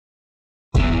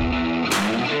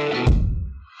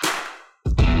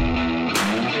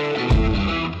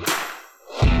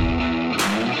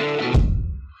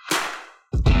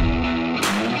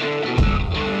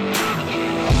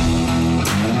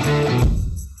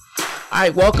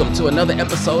right, welcome to another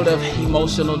episode of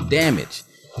Emotional Damage.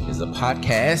 It's a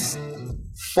podcast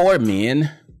for men,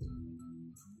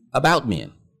 about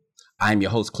men. I'm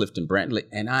your host, Clifton Brantley,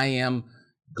 and I am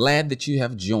glad that you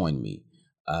have joined me.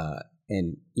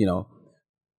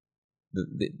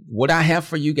 What I have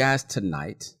for you guys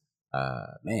tonight,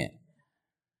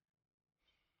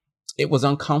 it was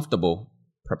uncomfortable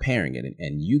preparing it,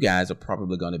 and you guys are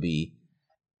probably going to be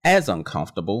as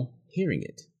uncomfortable hearing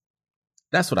it.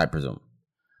 That's what I presume,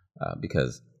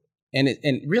 because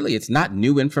really it's not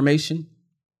new information,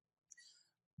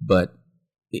 but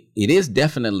it is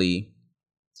definitely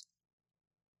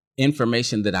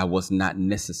information that I was not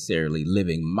necessarily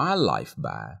living my life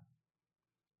by,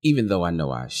 even though I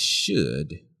know I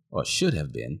should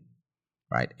have been,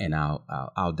 right? And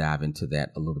I'll dive into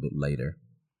that a little bit later,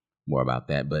 more about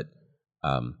that. But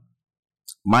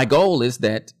my goal is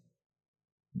that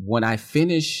when I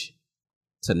finish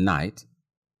tonight,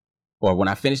 or when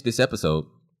I finish this episode,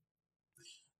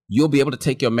 you'll be able to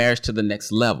take your marriage to the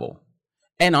next level.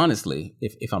 And honestly,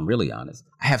 if I'm really honest,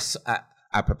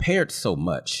 I prepared so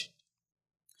much.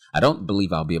 I don't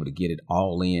believe I'll be able to get it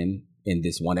all in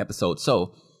this one episode.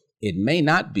 So it may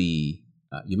not be,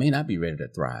 you may not be ready to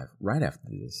thrive right after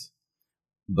this.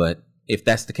 But if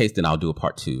that's the case, then I'll do a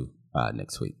part 2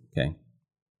 next week. Okay.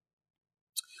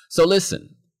 So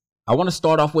listen, I want to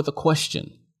start off with a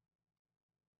question.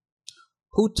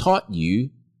 Who taught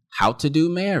you how to do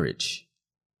marriage?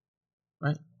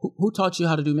 Right? Who taught you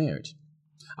how to do marriage?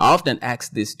 I often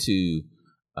ask this to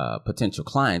potential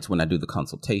clients when I do the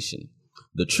consultation.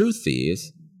 The truth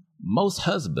is, most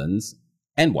husbands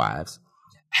and wives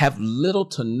have little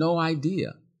to no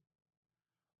idea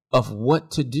of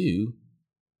what to do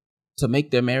to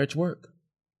make their marriage work.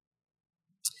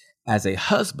 As a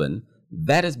husband,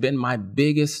 that has been my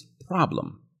biggest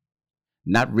problem,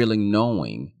 not really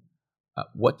knowing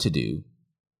what to do,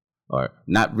 or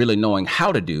not really knowing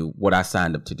how to do what I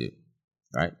signed up to do,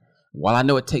 right? While I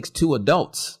know it takes 2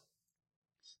 adults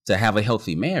to have a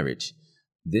healthy marriage,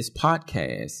 this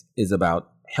podcast is about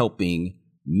helping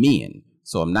men.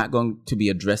 So I'm not going to be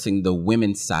addressing the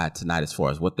women's side tonight as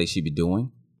far as what they should be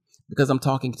doing, because I'm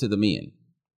talking to the men.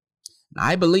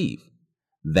 I believe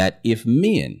that if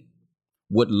men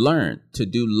would learn to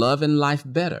do love and life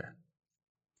better,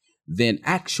 then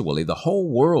actually the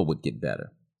whole world would get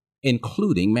better,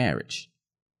 including marriage.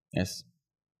 Yes,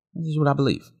 this is what I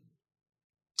believe.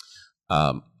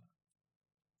 And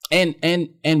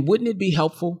wouldn't it be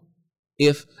helpful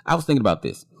if, I was thinking about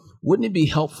this, wouldn't it be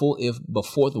helpful if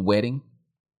before the wedding,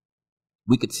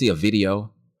 we could see a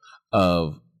video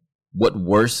of what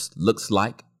worse looks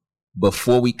like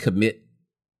before we commit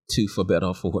to for better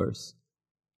or for worse,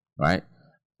 right?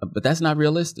 But that's not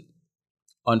realistic.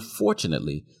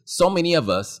 Unfortunately, so many of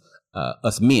us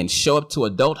men show up to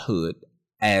adulthood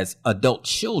as adult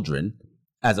children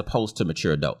as opposed to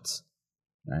mature adults,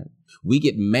 right? We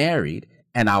get married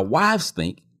and our wives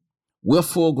think we're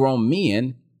full-grown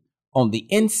men on the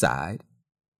inside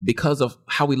because of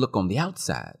how we look on the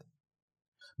outside.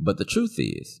 But the truth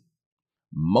is,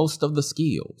 most of the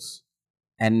skills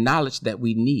and knowledge that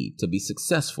we need to be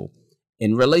successful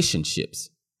in relationships,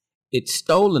 it's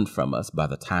stolen from us by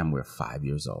the time we're 5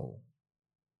 years old,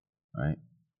 right?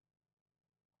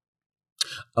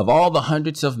 Of all the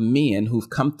hundreds of men who've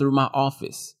come through my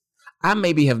office, I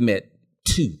maybe have met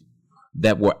 2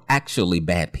 that were actually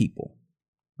bad people,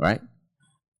 right?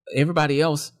 Everybody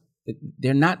else,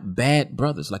 they're not bad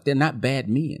brothers, like they're not bad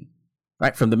men,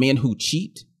 right? From the men who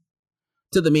cheat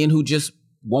to the men who just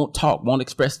won't talk, won't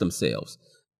express themselves.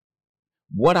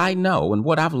 What I know and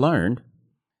what I've learned,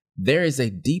 there is a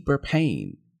deeper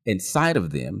pain inside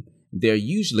of them. They're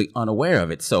usually unaware of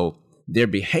it. So their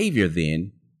behavior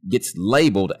then gets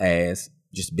labeled as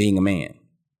just being a man.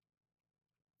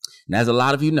 And as a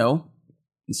lot of you know,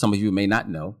 and some of you may not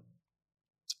know,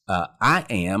 I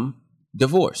am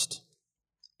divorced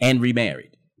and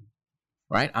remarried,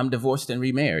 right? I'm divorced and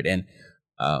remarried. And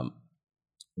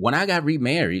when I got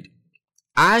remarried,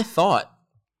 I thought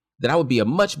that I would be a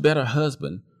much better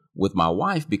husband with my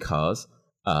wife because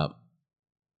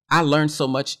I learned so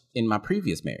much in my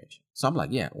previous marriage. So I'm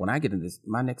like, yeah, when I get into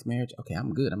my next marriage, okay,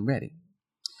 I'm good, I'm ready.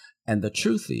 And the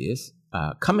truth is,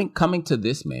 coming to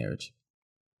this marriage,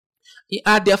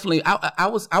 I definitely, I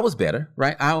was better,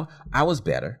 right? I was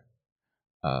better.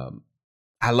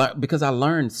 I learned because I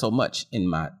learned so much in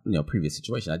my previous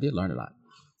situation. I did learn a lot,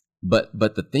 but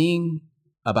the thing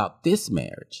about this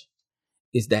marriage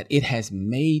is that it has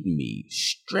made me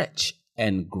stretch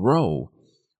and grow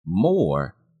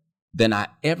more than I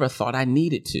ever thought I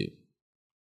needed to.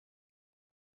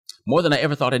 More than I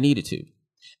ever thought I needed to.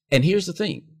 And here's the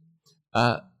thing.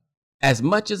 as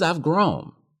much as I've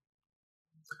grown,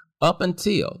 up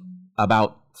until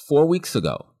about 4 weeks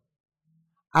ago,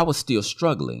 I was still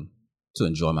struggling to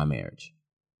enjoy my marriage.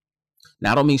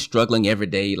 Now, I don't mean struggling every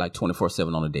day, like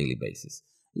 24/7 on a daily basis.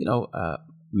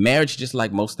 Marriage, just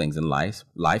like most things in life,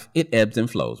 it ebbs and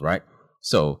flows, right?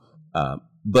 So,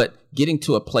 but getting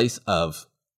to a place of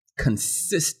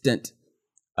consistent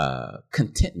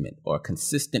contentment or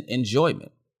consistent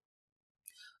enjoyment,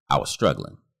 I was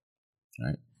struggling,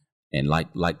 right? And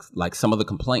like some of the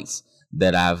complaints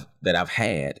that I've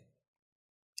had,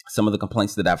 some of the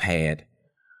complaints that I've had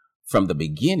from the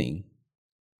beginning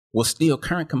were still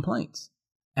current complaints,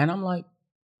 and I'm like,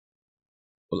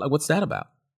 well, what's that about,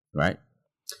 right?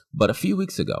 But a few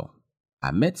weeks ago,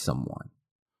 I met someone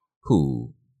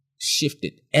who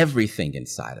shifted everything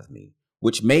inside of me,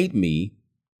 which made me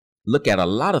look at a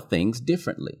lot of things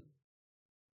differently,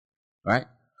 right?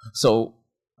 So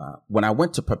when I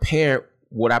went to prepare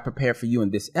what I prepared for you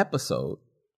in this episode,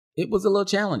 it was a little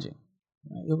challenging.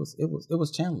 Right? It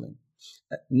was challenging,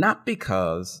 not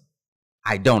because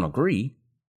I don't agree,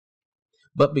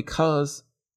 but because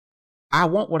I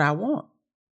want what I want,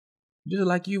 just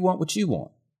like you want what you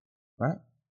want, right?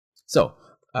 So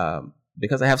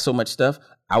because I have so much stuff,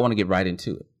 I want to get right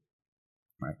into it.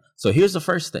 Right. So here's the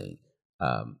first thing.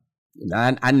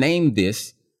 I named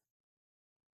this,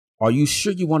 "Are you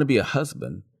sure you want to be a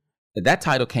husband?" That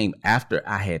title came after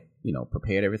I had,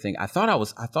 prepared everything. I thought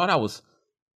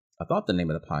the name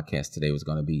of the podcast today was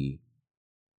going to be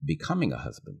 "Becoming a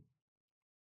Husband."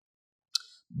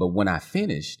 But when I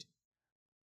finished,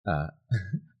 I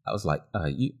was like,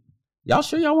 y'all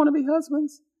sure y'all want to be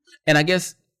husbands? And I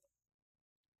guess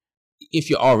if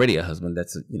you're already a husband,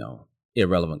 that's a,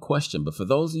 irrelevant question. But for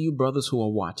those of you brothers who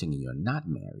are watching and you're not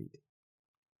married,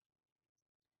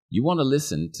 you want to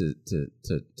listen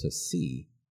to see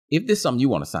if this is something you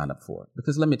want to sign up for.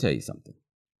 Because let me tell you something.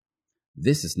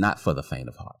 This is not for the faint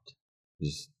of heart.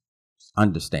 Just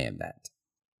understand that.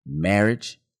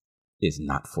 Marriage is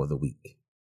not for the weak.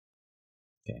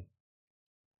 Okay.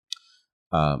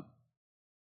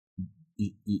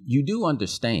 You do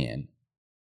understand.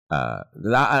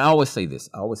 I always say this.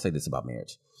 I always say this about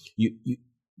marriage.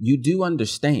 You do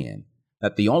understand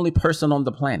that the only person on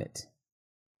the planet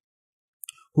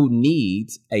who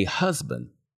needs a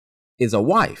husband is a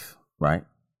wife, right?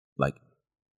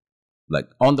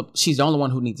 She's the only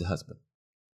one who needs a husband.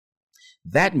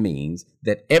 That means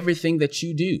that everything that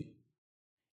you do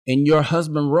in your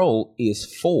husband role is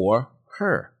for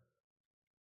her,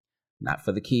 not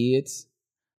for the kids,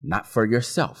 not for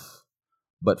yourself,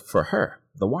 but for her,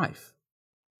 the wife.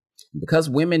 Because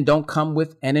women don't come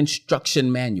with an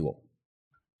instruction manual,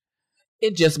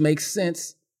 it just makes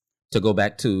sense to go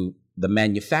back to the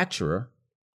manufacturer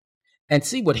and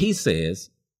see what he says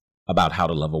about how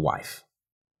to love a wife.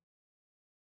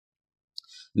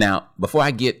 Now, before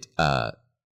I get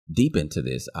deep into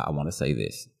this, I want to say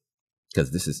this,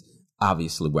 because this is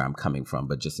obviously where I'm coming from,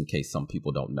 but just in case some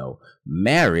people don't know,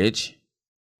 marriage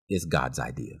is God's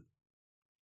idea.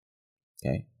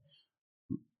 Okay?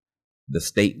 The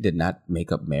state did not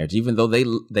make up marriage, even though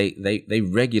they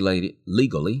regulate it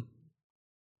legally.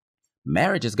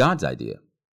 Marriage is God's idea.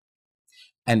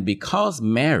 And because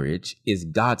marriage is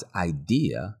God's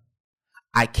idea,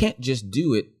 I can't just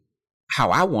do it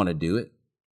how I want to do it,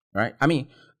 right? I mean,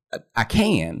 I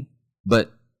can,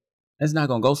 but it's not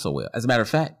going to go so well. As a matter of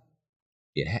fact,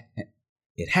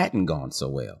 it hadn't gone so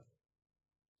well,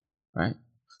 right?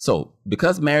 So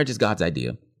because marriage is God's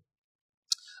idea,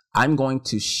 I'm going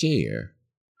to share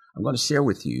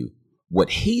with you what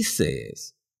he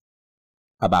says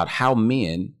about how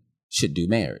men should do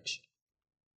marriage.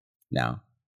 Now,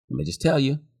 let me just tell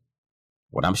you,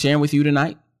 what I'm sharing with you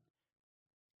tonight,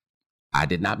 I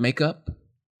did not make up.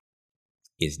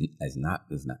 Is not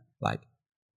like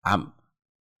I'm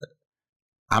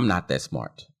not that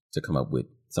smart to come up with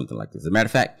something like this. As a matter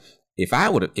of fact, if I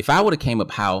would have came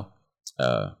up how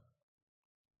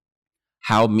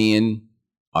men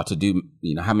are to do,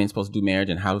 how men supposed to do marriage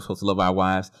and how we're supposed to love our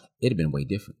wives, it'd have been way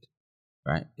different,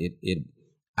 right?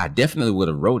 I definitely would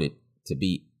have wrote it to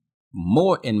be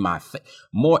more in my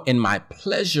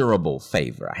pleasurable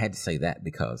favor. I had to say that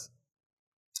because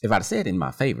if I'd said in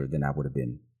my favor, then that wouldn't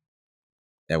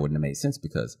have made sense,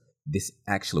 because this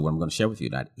actually, what I'm going to share with you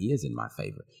tonight, is in my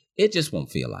favor. It just won't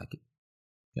feel like it.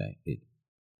 Okay,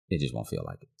 it just won't feel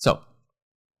like it. So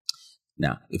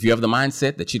now, if you have the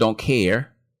mindset that you don't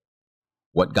care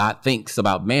what God thinks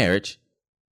about marriage,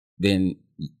 then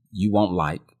you won't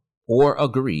like or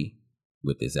agree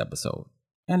with this episode,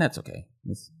 and that's okay.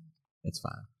 It's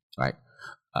fine, right?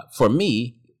 For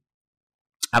me,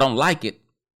 I don't like it,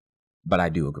 but I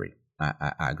do agree.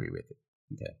 I agree with it.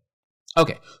 Okay.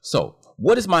 Okay. So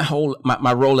what is my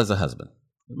role as a husband?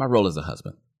 My role as a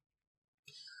husband,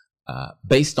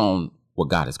 based on what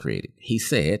God has created. He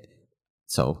said,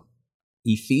 so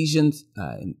Ephesians,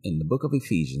 in the book of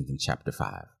Ephesians in chapter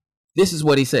 5, this is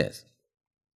what he says.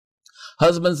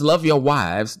 Husbands, love your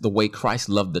wives the way Christ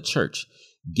loved the church,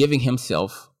 giving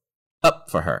himself up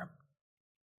for her.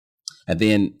 And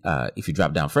then if you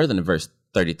drop down further in verse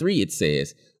 33, it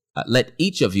says, let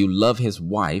each of you love his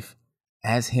wife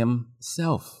as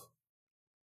himself.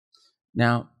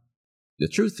 Now, the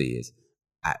truth is,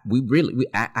 I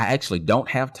actually don't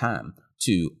have time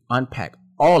to unpack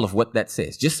all of what that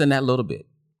says, just in that little bit.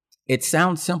 It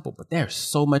sounds simple, but there's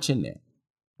so much in there,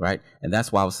 right? And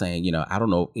that's why I was saying, I don't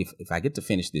know if I get to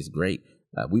finish this, great.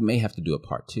 We may have to do a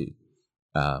part 2.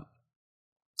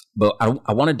 But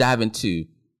I want to dive into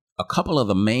a couple of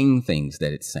the main things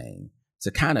that it's saying to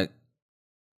kind of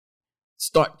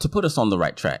start to put us on the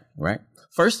right track, right?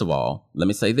 First of all, let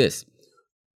me say this.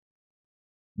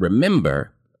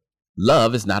 Remember,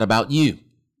 love is not about you.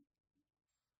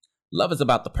 Love is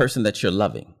about the person that you're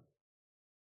loving,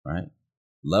 right?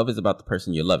 Love is about the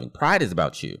person you're loving. Pride is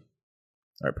about you.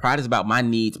 Right? Pride is about my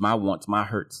needs, my wants, my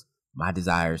hurts, my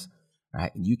desires,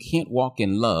 right? You can't walk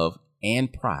in love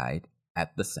and pride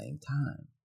at the same time.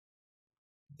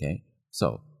 Okay?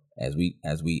 So, as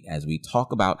we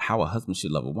talk about how a husband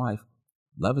should love a wife,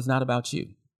 love is not about you.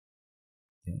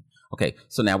 Okay.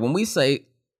 So now when we say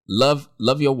love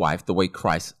your wife the way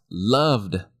Christ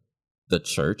loved the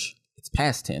church, it's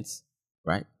past tense,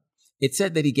 right? It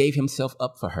said that he gave himself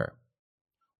up for her.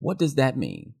 What does that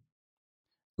mean?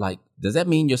 Like, does that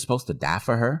mean you're supposed to die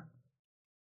for her?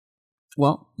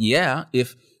 Well, yeah,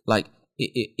 if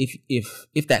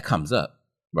that comes up,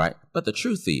 right? But the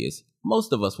truth is,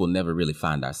 most of us will never really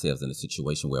find ourselves in a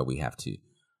situation where we have to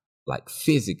like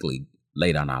physically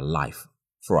lay down our life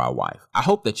for our wife. I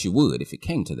hope that you would if it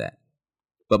came to that.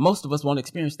 But most of us won't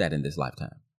experience that in this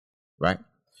lifetime, right?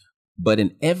 But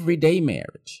in everyday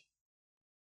marriage,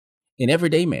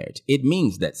 it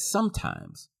means that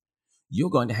sometimes you're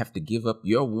going to have to give up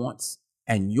your wants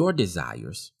and your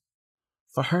desires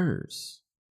for hers.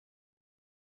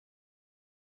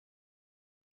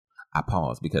 I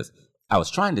paused because I was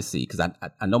trying to see, because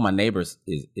I know my neighbor is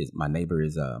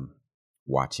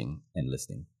watching and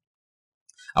listening.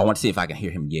 I want to see if I can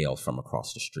hear him yell from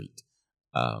across the street,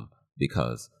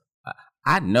 because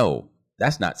I know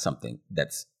that's not something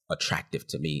that's attractive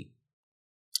to me.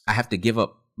 I have to give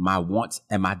up my wants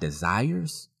and my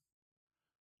desires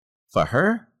for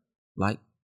her. Like,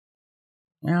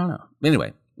 I don't know.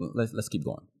 Anyway, let's keep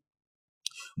going.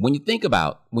 When you think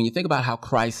about how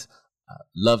Christ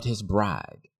loved his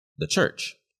bride, the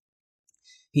church,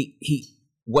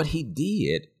 what he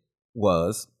did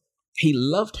was he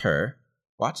loved her.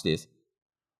 Watch this.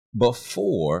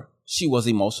 Before she was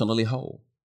emotionally whole.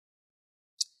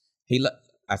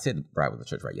 I said bride was the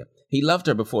church, right? Yeah. He loved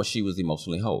her before she was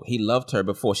emotionally whole. He loved her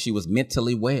before she was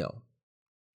mentally well.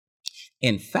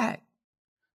 In fact,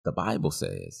 the Bible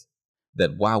says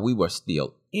that while we were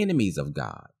still enemies of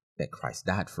God, that Christ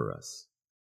died for us.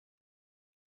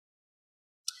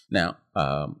 Now,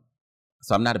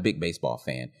 so I'm not a big baseball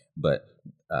fan, but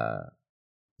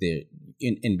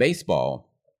in baseball,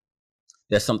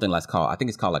 there's something like I think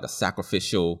it's called like a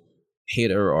sacrificial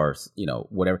hitter, or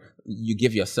whatever. You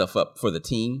give yourself up for the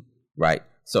team, right?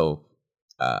 So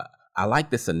I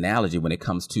like this analogy when it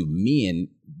comes to men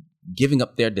giving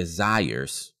up their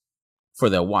desires for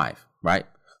their wife, right?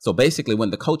 So basically, when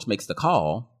the coach makes the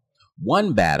call,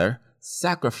 one batter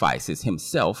sacrifices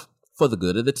himself for the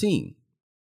good of the team.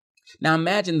 Now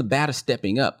imagine the batter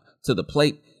stepping up to the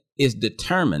plate is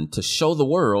determined to show the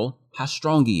world how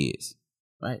strong he is,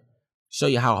 right? Show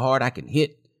you how hard I can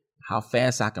hit, how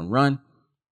fast I can run.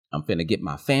 I'm finna get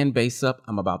my fan base up.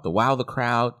 I'm about to wow the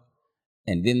crowd.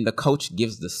 And then the coach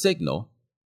gives the signal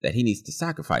that he needs to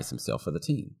sacrifice himself for the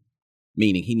team,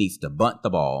 meaning he needs to bunt the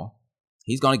ball.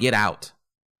 He's going to get out,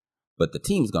 but the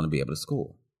team's going to be able to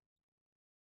score.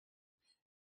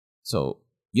 So,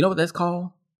 you know what that's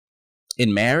called?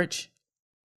 In marriage?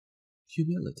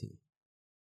 Humility.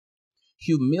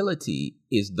 Humility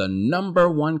is the number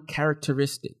one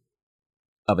characteristic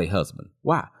of a husband.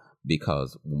 Why?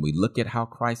 Because when we look at how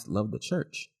Christ loved the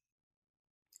church,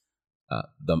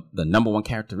 the number one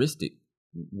characteristic,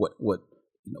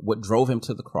 what drove him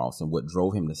to the cross and what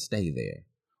drove him to stay there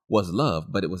was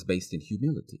love, but it was based in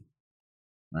humility,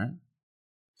 right?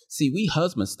 See, we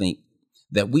husbands think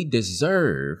that we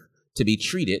deserve to be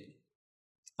treated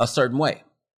a certain way,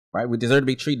 right? We deserve to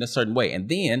be treated a certain way. And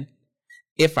then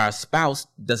if our spouse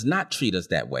does not treat us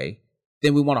that way,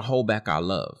 then we want to hold back our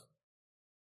love.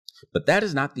 But that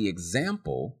is not the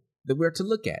example that we're to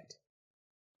look at.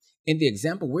 In the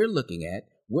example we're looking at,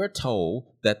 we're told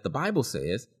that the Bible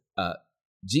says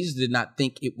Jesus did not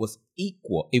think it was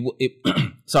equal.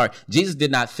 Jesus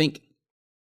did not think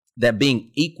that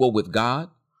being equal with God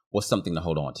was something to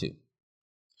hold on to.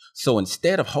 So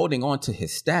instead of holding on to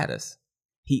his status,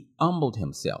 he humbled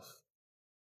himself.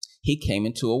 He came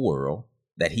into a world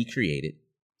that he created,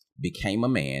 became a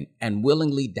man, and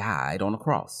willingly died on a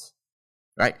cross,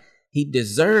 right? He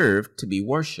deserved to be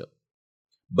worshiped,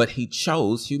 but he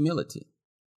chose humility.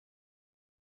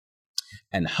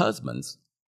 And husbands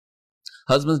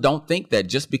don't think that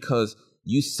just because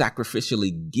you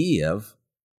sacrificially give,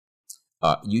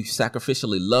 you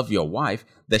sacrificially love your wife,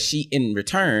 that she in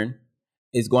return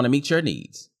is going to meet your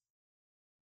needs.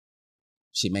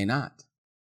 She may not.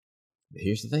 But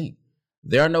here's the thing.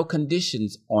 There are no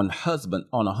conditions on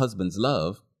a husband's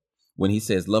love when he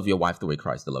says, love your wife the way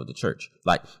Christ loved the church.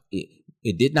 Like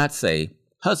it did not say,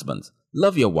 husbands,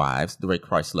 love your wives the way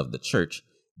Christ loved the church,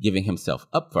 giving himself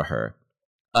up for her,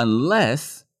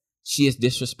 unless she is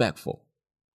disrespectful,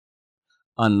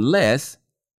 unless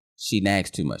she nags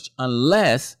too much,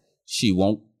 unless she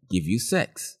won't give you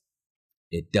sex.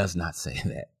 It does not say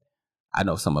that. I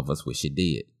know some of us wish it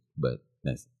did, but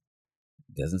it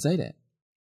doesn't say that,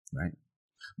 right?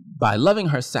 By loving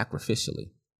her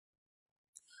sacrificially,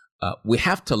 we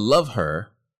have to love her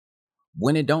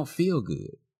when it don't feel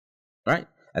good, right?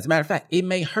 As a matter of fact, it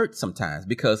may hurt sometimes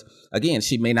because, again,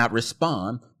 she may not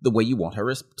respond the way you want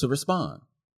her to respond.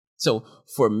 So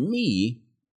for me,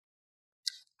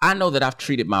 I know that I've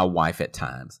treated my wife at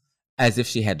times as if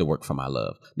she had to work for my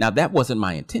love. Now, that wasn't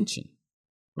my intention,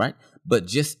 right? But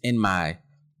just in my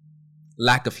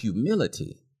lack of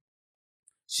humility,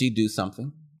 she do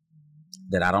something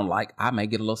that I don't like. I may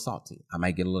get a little salty. I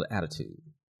might get a little attitude,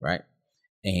 right?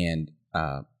 And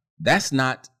that's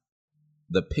not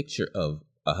the picture of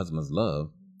a husband's love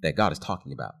that God is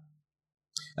talking about.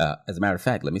 As a matter of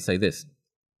fact, let me say this,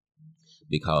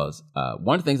 because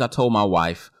one of the things I told my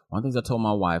wife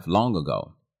long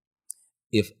ago,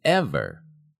 if ever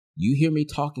you hear me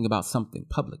talking about something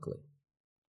publicly,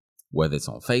 whether it's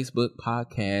on Facebook,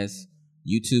 podcasts,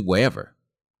 YouTube, wherever,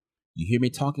 you hear me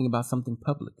talking about something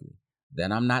publicly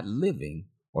that I'm not living,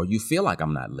 or you feel like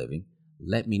I'm not living,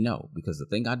 let me know, because the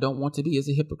thing I don't want to be is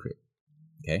a hypocrite.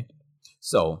 Okay.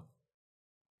 So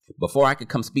before I could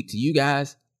come speak to you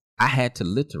guys, I had to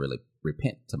literally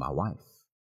repent to my wife,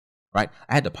 right?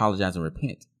 I had to apologize and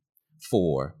repent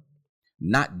for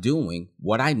not doing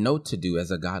what I know to do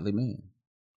as a godly man.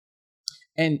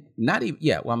 And not even,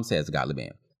 I'm going to say as a godly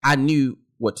man, I knew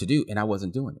what to do and I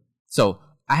wasn't doing it. So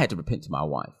I had to repent to my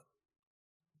wife.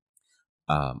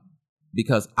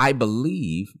 Because I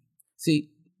believe,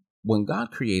 see, when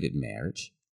God created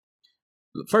marriage,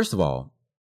 first of all,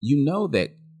 you know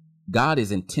that God is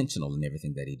intentional in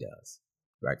everything that he does,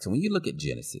 right? So when you look at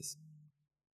Genesis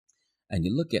and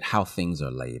you look at how things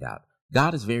are laid out,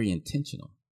 God is very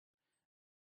intentional.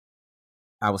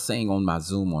 I was saying on my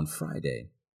Zoom on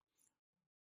Friday,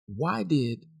 why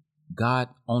did God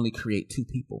only create 2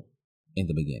 people in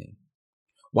the beginning?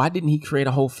 Why didn't he create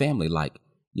a whole family and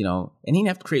he didn't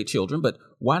have to create children, but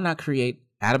why not create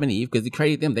Adam and Eve? Because he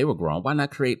created them, they were grown. Why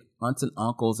not create aunts and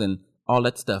uncles and all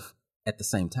that stuff at the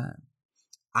same time?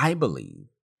 I believe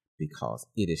because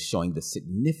it is showing the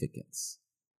significance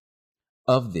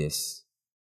of this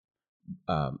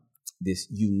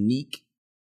unique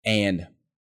and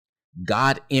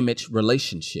God-image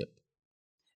relationship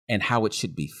and how it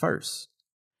should be first.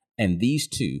 And these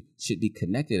two should be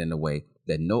connected in a way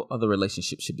that no other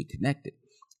relationship should be connected.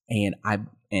 And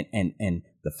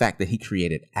the fact that he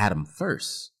created Adam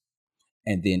first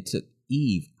and then took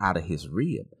Eve out of his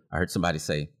rib. I heard somebody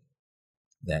say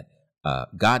that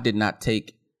God did not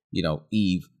take,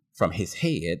 Eve from his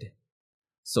head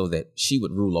so that she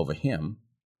would rule over him.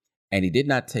 And he did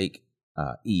not take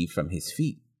Eve from his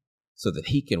feet so that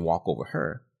he can walk over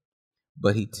her.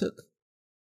 But he took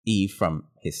Eve from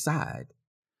his side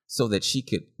so that she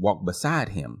could walk beside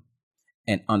him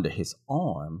and under his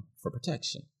arm for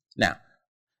protection. Now,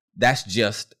 that's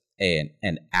just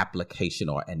an application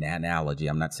or an analogy.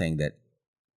 I'm not saying that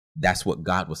that's what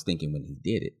God was thinking when he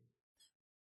did it.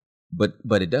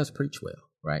 But it does preach well,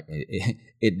 right?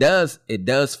 It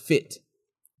does fit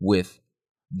with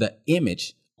the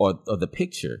image or the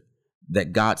picture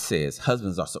that God says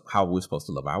husbands are how we're supposed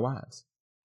to love our wives,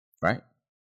 right?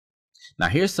 Now,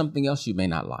 here's something else you may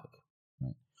not like.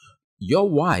 Right? Your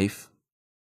wife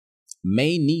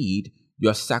may need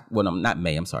your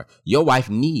Your wife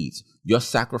needs your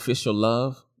sacrificial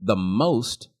love the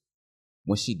most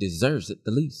when she deserves it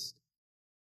the least.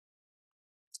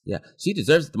 Yeah, she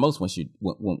deserves it the most when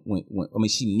I mean,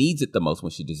 she needs it the most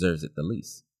when she deserves it the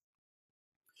least.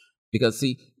 Because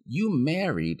see, you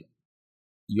married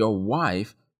your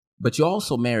wife, but you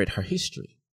also married her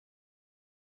history.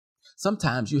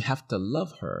 Sometimes you have to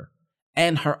love her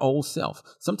and her old self.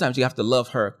 Sometimes you have to love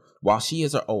her while she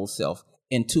is her old self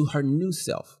into her new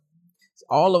self.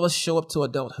 All of us show up to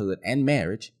adulthood and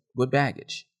marriage with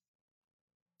baggage.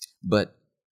 But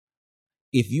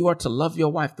if you are to love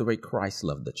your wife the way Christ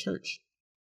loved the church,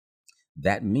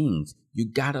 that means you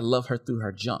got to love her through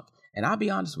her junk. And I'll be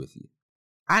honest with you.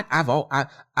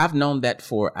 I've known that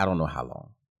for I don't know how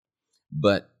long,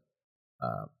 but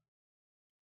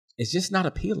it's just not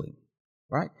appealing,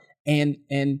 right? And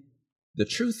the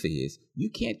truth is, you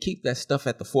can't keep that stuff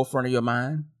at the forefront of your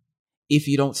mind if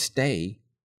you don't stay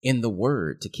in the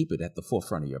Word to keep it at the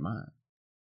forefront of your mind.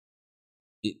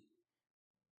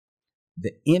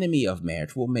 The enemy of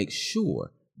marriage will make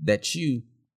sure that you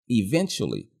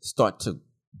eventually start to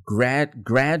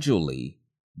gradually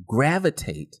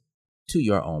gravitate to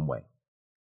your own way.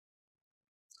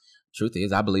 Truth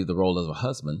is, I believe the role of a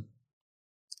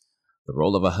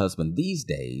husband these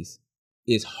days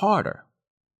is harder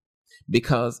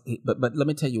because, but let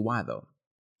me tell you why though.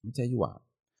 Let me tell you why.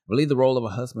 I believe the role of a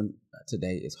husband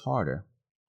today is harder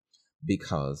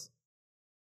because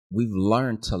we've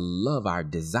learned to love our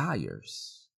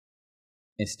desires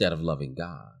instead of loving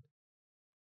God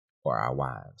or our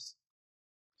wives.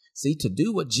 See, to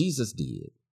do what Jesus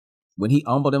did when he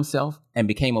humbled himself and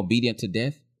became obedient to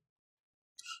death,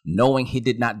 knowing he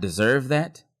did not deserve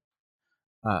that,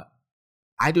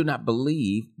 I do not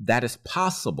believe that is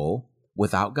possible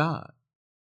without God.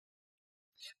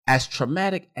 As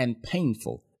traumatic and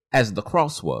painful as the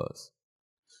cross was,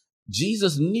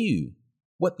 Jesus knew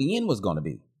what the end was going to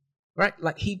be, right?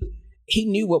 Like he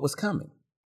knew what was coming.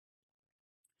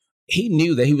 He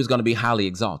knew that he was going to be highly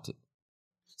exalted.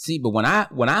 See, but when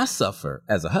I suffer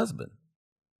as a husband,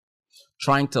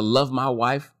 trying to love my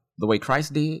wife the way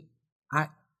Christ did,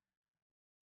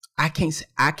 I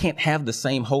can't have the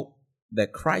same hope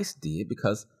that Christ did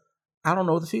because I don't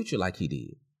know the future like he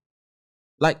did.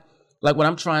 Like when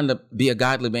I'm trying to be a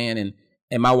godly man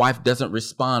and my wife doesn't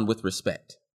respond with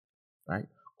respect, right?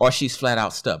 Or she's flat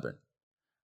out stubborn.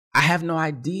 I have no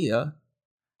idea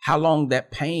how long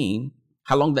that pain,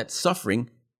 how long that suffering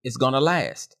is going to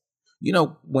last. You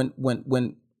know,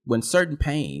 when certain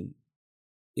pain,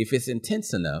 if it's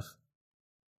intense enough,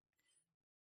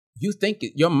 you think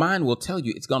your mind will tell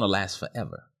you it's going to last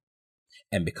forever.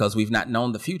 And because we've not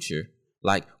known the future,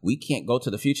 like we can't go to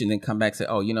the future and then come back and say,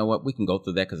 oh, you know what? We can go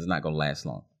through that because it's not going to last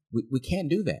long. We can't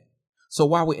do that. So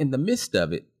while we're in the midst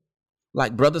of it,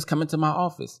 like brothers come into my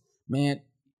office, man,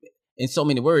 in so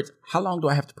many words, how long do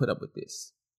I have to put up with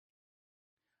this?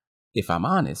 If I'm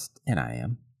honest, and I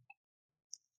am,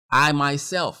 I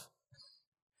myself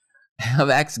have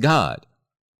asked God,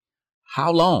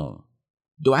 how long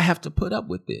do I have to put up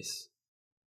with this?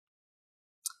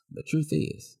 The truth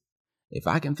is, if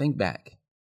I can think back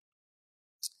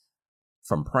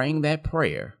from praying that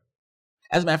prayer,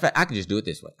 as a matter of fact, I could just do it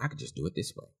this way.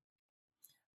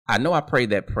 I know I prayed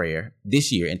that prayer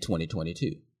this year in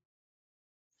 2022.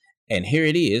 And here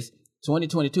it is.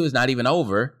 2022 is not even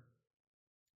over.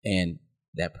 And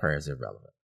that prayer is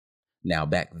irrelevant. Now,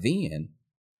 back then,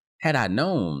 had I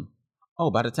known, oh,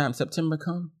 by the time September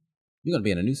comes, you're going to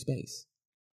be in a new space,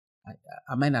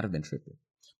 I might not have been tripping.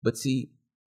 But see,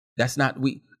 that's not,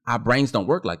 our brains don't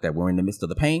work like that. We're in the midst of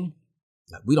the pain.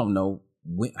 Like, we don't know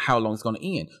how long it's going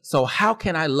to end. So how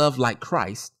can I love like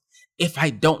Christ if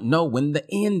I don't know when the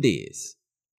end is?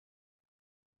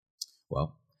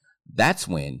 Well, that's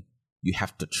when you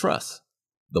have to trust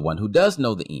the one who does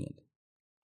know the end.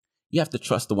 You have to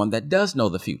trust the one that does know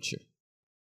the future.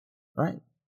 Right?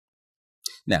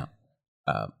 Now,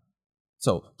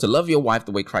 so to love your wife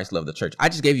the way Christ loved the church. I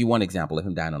just gave you one example of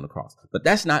him dying on the cross. But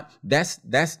that's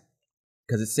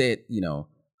because it said,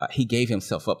 he gave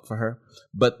himself up for her.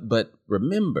 But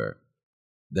remember,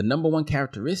 the number one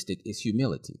characteristic is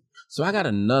humility. So I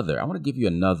want to give you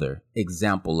another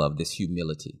example of this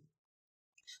humility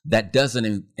that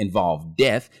doesn't involve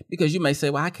death, because you may say,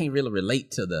 well, I can't really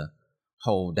relate to the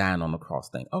whole dying on the cross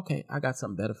thing. Okay, I got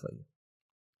something better for you.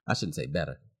 I shouldn't say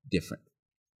better, different.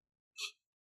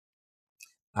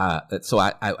 So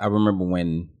I remember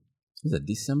when, was it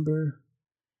December,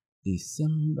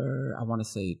 I want to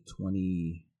say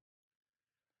 20,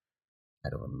 I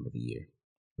don't remember the year,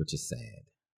 which is sad.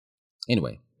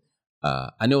 Anyway,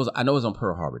 I know it was on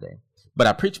Pearl Harbor Day, but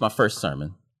I preached my first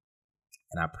sermon,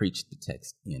 and I preached the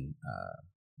text in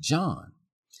John,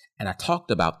 and I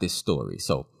talked about this story.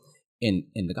 So in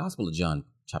the Gospel of John,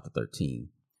 chapter 13,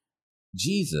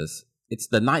 Jesus, it's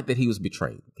the night that he was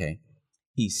betrayed, okay?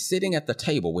 He's sitting at the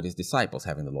table with his disciples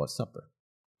having the Lord's Supper.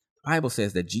 The Bible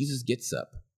says that Jesus gets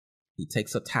up, he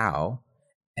takes a towel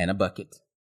and a bucket,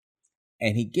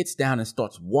 and he gets down and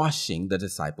starts washing the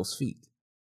disciples' feet.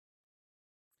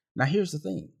 Now, here's the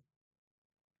thing.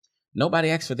 Nobody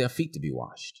asked for their feet to be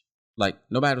washed. Like,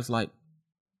 nobody was like,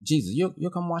 Jesus,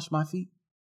 you'll come wash my feet?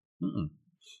 Mm-mm.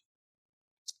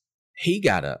 He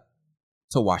got up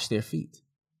to wash their feet.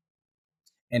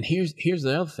 And here's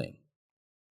the other thing.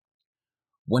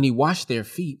 When he washed their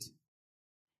feet,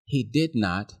 he did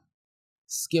not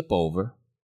skip over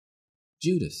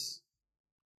Judas.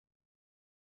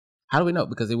 How do we know?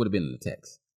 Because it would have been in the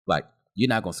text. Like, you're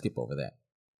not going to skip over that.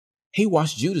 He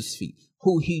washed Judas' feet,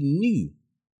 who he knew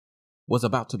was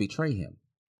about to betray him.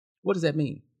 What does that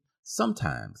mean?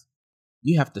 Sometimes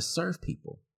you have to serve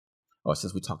people. Or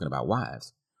since we're talking about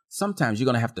wives, sometimes you're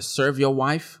going to have to serve your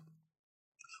wife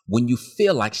when you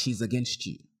feel like she's against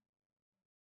you.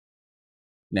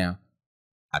 Now,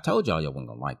 I told y'all weren't going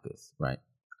to like this, right?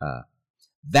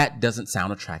 That doesn't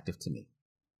sound attractive to me.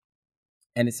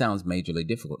 And it sounds majorly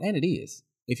difficult. And it is,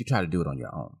 if you try to do it on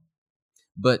your own.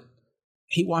 But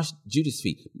he washed Judas'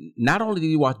 feet. Not only did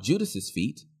he wash Judas's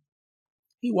feet,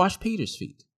 he washed Peter's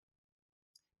feet.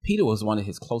 Peter was one of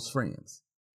his close friends.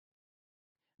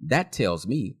 That tells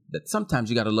me that sometimes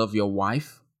you got to love your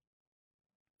wife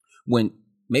when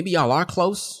maybe y'all are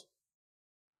close,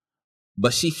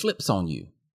 but she flips on you.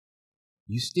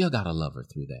 You still got to love her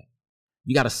through that.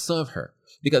 You got to serve her.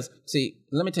 Because, see,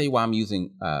 let me tell you why I'm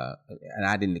using, and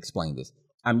I didn't explain this.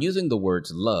 I'm using the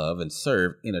words love and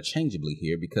serve interchangeably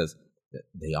here because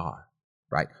they are,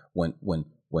 right? When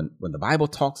the Bible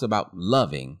talks about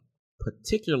loving,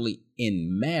 particularly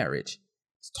in marriage,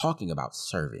 it's talking about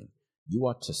serving. You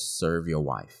are to serve your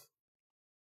wife.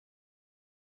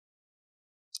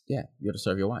 Yeah, you're to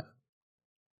serve your wife.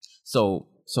 So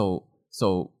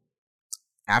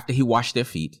after he washed their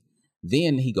feet,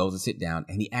 then he goes and sit down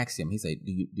and he asks him, he said,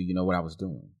 do you know what I was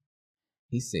doing?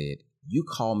 He said, you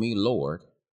call me Lord,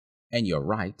 and you're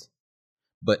right.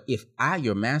 But if I,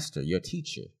 your master, your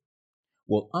teacher,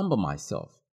 will humble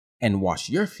myself and wash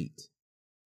your feet,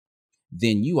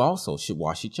 then you also should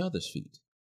wash each other's feet.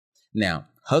 Now,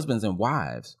 husbands and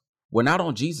wives, we're not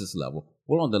on Jesus' level.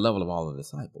 We're on the level of all the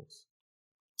disciples.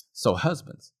 So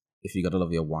husbands, if you're going to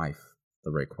love your wife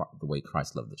the way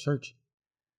Christ loved the church,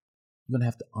 you're going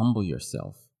to have to humble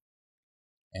yourself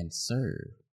and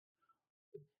serve.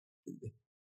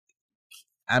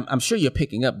 I'm sure you're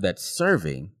picking up that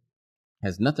serving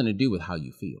has nothing to do with how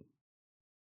you feel,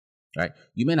 right?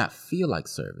 You may not feel like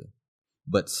serving,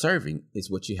 but serving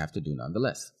is what you have to do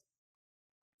nonetheless.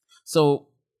 So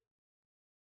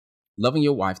loving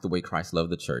your wife the way Christ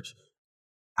loved the church,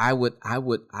 I would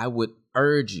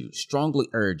urge you, strongly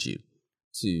urge you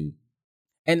to,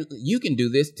 and you can do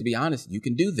this, to be honest, you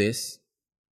can do this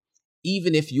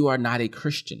even if you are not a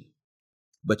Christian,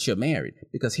 but you're married.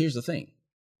 Because here's the thing.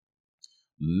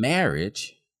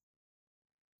 Marriage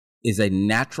is a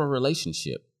natural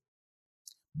relationship,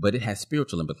 but it has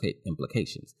spiritual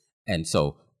implications. And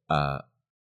so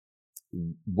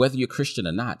whether you're Christian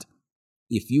or not,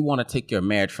 if you want to take your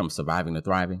marriage from surviving to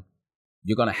thriving,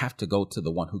 you're going to have to go to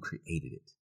the one who created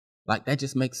it. Like, that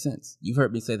just makes sense. You've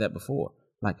heard me say that before.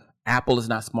 Like, Apple is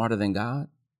not smarter than God.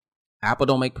 Apple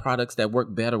don't make products that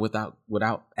work better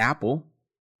without Apple.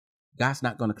 God's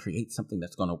not going to create something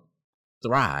that's going to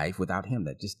thrive without him.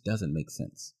 That just doesn't make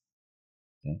sense.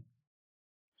 Okay.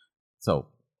 So,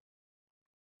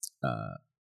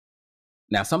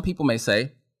 now some people may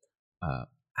say, I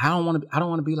don't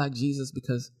want to be like Jesus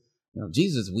because,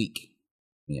 Jesus is weak.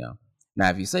 Now,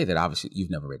 if you say that, obviously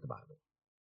you've never read the Bible.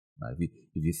 Right?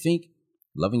 If you think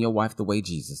loving your wife the way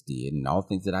Jesus did and all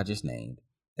things that I just named,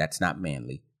 that's not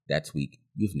manly, that's weak,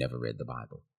 you've never read the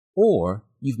Bible, or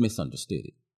you've misunderstood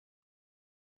it.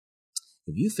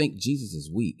 If you think Jesus is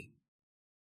weak,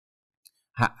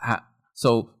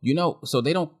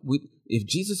 if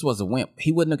Jesus was a wimp,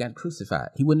 he wouldn't have gotten crucified.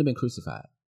 He wouldn't have been crucified.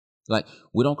 Like,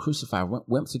 we don't crucify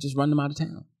wimps, to just run them out of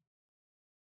town.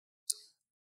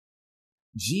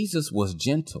 Jesus was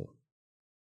gentle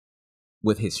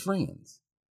with his friends,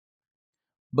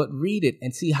 but read it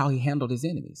and see how he handled his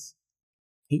enemies.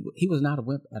 He was not a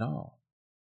wimp at all.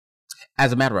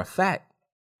 As a matter of fact,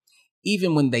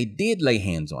 even when they did lay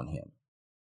hands on him,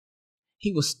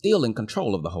 he was still in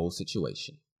control of the whole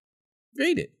situation.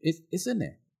 Read it. It's in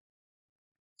there.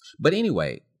 But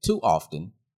anyway, too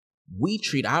often, we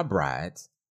treat our brides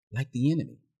like the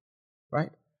enemy,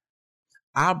 right?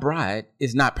 Our bride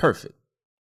is not perfect.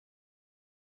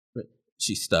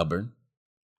 She's stubborn,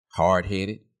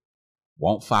 hard-headed,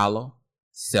 won't follow,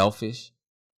 selfish,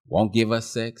 won't give us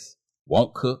sex,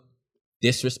 won't cook,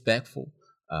 disrespectful,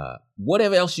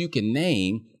 whatever else you can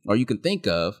name or you can think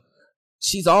of.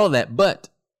 She's all of that, but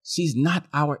she's not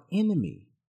our enemy.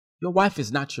 Your wife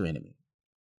is not your enemy.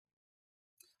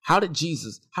 How did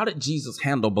Jesus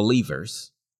handle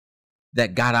believers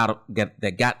that got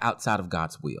outside of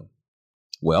God's will?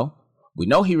 Well, we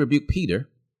know he rebuked Peter,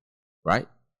 right?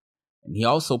 And he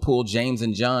also pulled James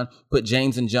and John, put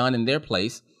James and John in their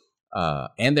place,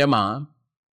 and their mom,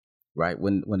 right?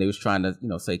 When they was trying to,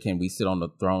 say, can we sit on the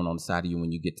throne on the side of you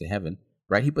when you get to heaven,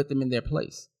 right? He put them in their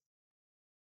place.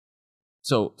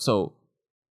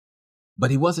 But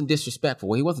he wasn't disrespectful.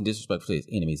 Well, he wasn't disrespectful to his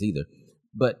enemies either,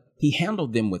 but he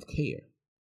handled them with care.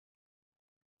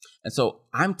 And so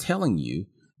I'm telling you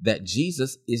that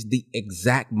Jesus is the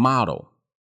exact model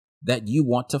that you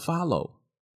want to follow.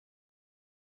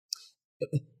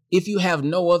 If you have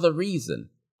no other reason,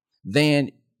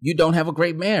 then you don't have a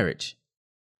great marriage.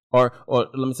 Or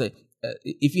let me say,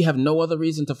 if you have no other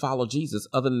reason to follow Jesus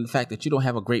other than the fact that you don't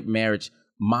have a great marriage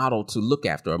model to look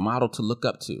after, a model to look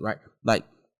up to, right?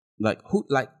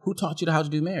 Who taught you how to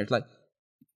do marriage? Like,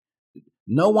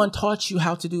 no one taught you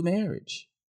how to do marriage.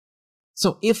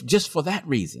 So if just for that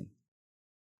reason,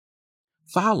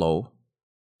 follow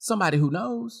somebody who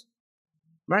knows,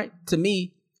 right? To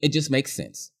me, it just makes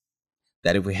sense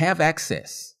that if we have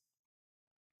access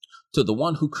to the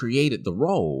one who created the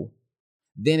role,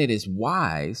 then it is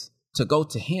wise to go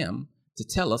to him to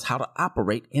tell us how to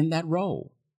operate in that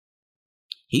role.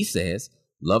 He says,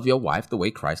 love your wife the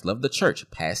way Christ loved the church,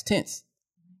 past tense,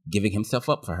 giving himself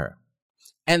up for her.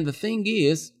 And the thing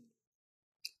is,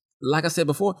 like I said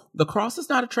before, the cross is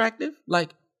not attractive.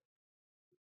 Like,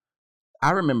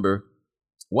 I remember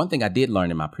one thing I did learn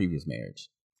in my previous marriage,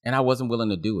 and I wasn't willing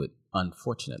to do it,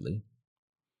 unfortunately.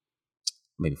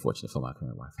 Maybe fortunate for my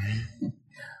current wife.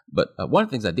 But one of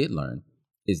the things I did learn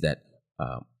is that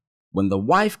when the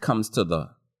wife comes to the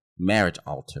marriage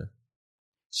altar,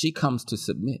 she comes to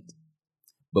submit.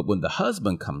 But when the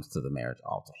husband comes to the marriage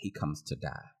altar, he comes to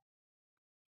die.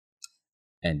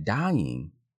 And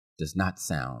dying does not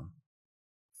sound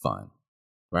fun,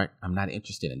 right? I'm not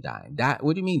interested in dying. Die.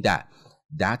 What do you mean die?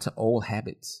 Die to old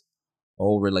habits,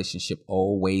 old relationship,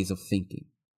 old ways of thinking,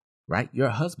 right? You're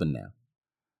a husband now.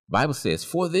 Bible says,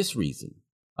 for this reason,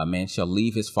 a man shall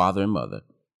leave his father and mother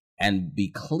and be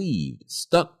cleaved,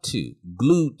 stuck to,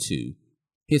 glued to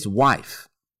his wife,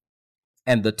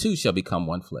 and the two shall become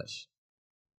one flesh.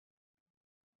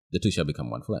 The two shall become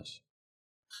one flesh.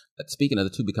 Speaking of the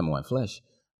two becoming one flesh,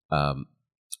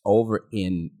 over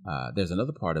in, there's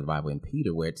another part of the Bible in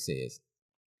Peter where it says,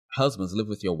 husbands, live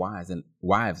with your wives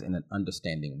in an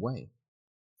understanding way,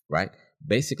 right?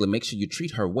 Basically, make sure you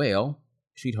treat her well,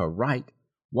 treat her right.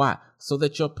 Why? So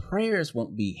that your prayers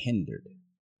won't be hindered.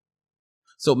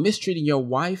 So mistreating your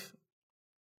wife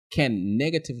can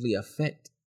negatively affect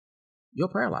your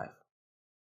prayer life.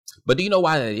 But do you know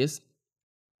why that is?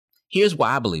 Here's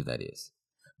why I believe that is.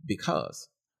 Because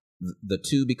the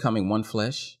two becoming one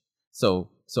flesh. So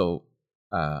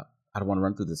I don't want to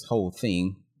run through this whole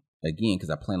thing again because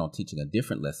I plan on teaching a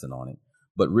different lesson on it.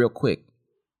 But real quick,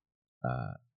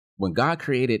 when God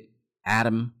created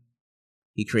Adam,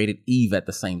 he created Eve at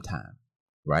the same time,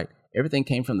 right? Everything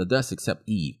came from the dust except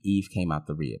Eve. Eve came out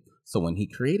the rib. So when he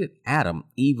created Adam,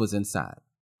 Eve was inside.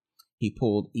 He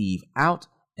pulled Eve out,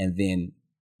 and then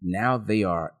now they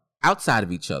are outside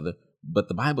of each other. But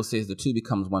the Bible says the two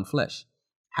becomes one flesh.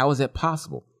 How is that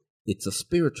possible? It's a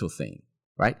spiritual thing,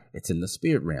 right? It's in the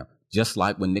spirit realm. Just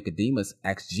like when Nicodemus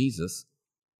asked Jesus,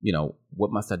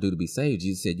 what must I do to be saved?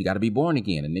 Jesus said, you got to be born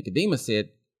again. And Nicodemus said,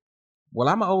 well,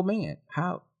 I'm an old man.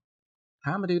 How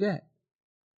am I going to do that?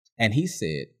 And he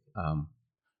said,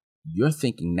 you're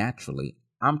thinking naturally.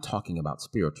 I'm talking about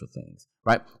spiritual things,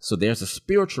 right? So there's a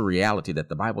spiritual reality that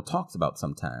the Bible talks about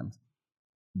sometimes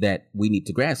that we need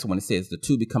to grasp. So when it says the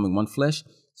two becoming one flesh,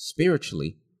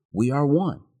 spiritually, we are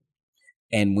one.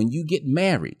 And when you get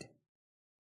married,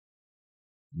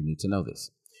 you need to know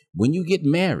this. When you get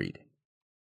married,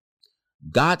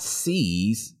 God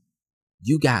sees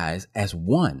you guys as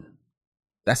one.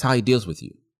 That's how he deals with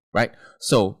you, right?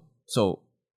 So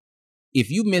if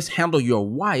you mishandle your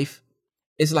wife,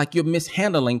 it's like you're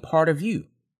mishandling part of you.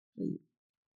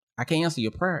 I can't answer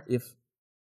your prayer if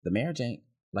the marriage ain't,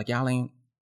 like y'all ain't.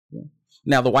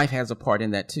 Now, the wife has a part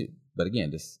in that too. But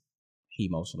again, this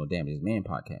Emotional Damages Man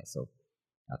podcast. So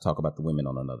I'll talk about the women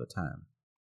on another time.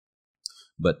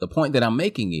 But the point that I'm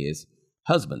making is,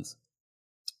 husbands,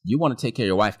 you want to take care of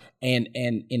your wife. And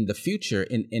in the future,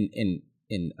 in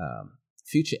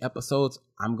future episodes,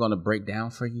 I'm going to break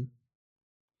down for you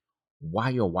why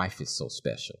your wife is so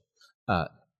special.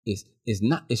 it's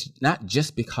not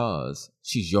just because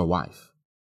she's your wife,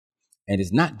 and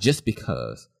it's not just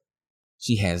because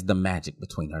she has the magic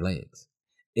between her legs.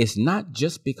 It's not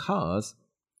just because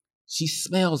she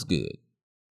smells good,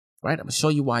 right? I'm gonna show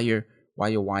you why your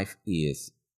wife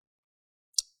is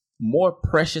more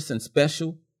precious and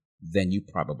special than you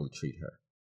probably treat her,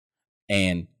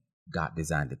 and God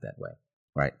designed it that way,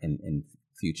 right? In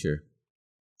future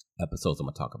episodes, I'm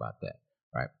gonna talk about that,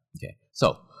 right? Okay,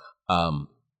 so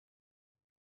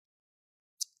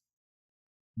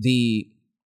the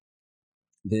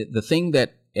thing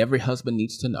that every husband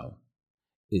needs to know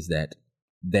is that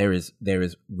there is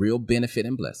real benefit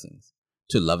and blessings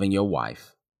to loving your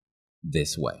wife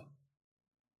this way.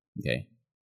 Okay,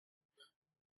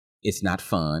 it's not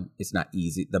fun, it's not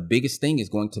easy. The biggest thing is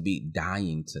going to be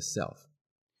dying to self.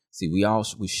 See, we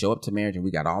show up to marriage and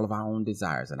we got all of our own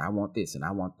desires, and I want this and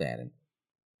I want that, and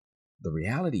the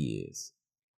reality is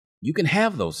you can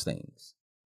have those things,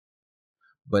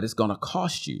 but it's going to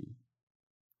cost you.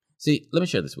 See, let me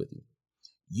share this with you.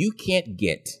 You can't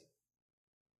get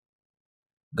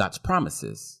God's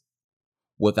promises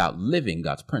without living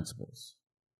God's principles.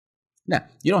 Now,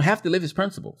 you don't have to live his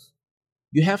principles.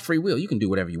 You have free will. You can do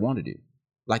whatever you want to do.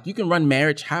 Like, you can run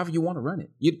marriage however you want to run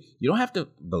it. You don't have to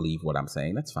believe what I'm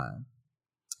saying. That's fine.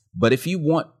 But if you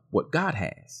want what God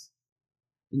has,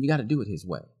 then you got to do it his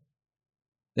way.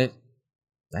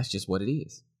 That's just what it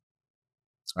is.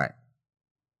 All right.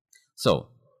 So,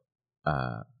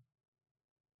 I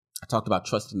talked about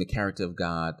trusting the character of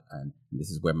God, and this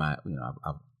is where you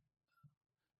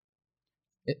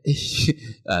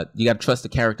got to trust the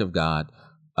character of God.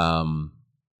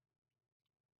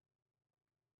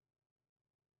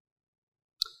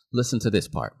 Listen to this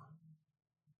part.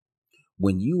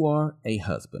 When you are a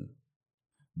husband,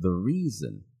 the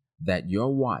reason that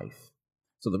your wife,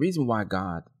 so the reason why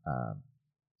God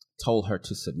told her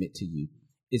to submit to you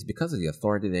is because of the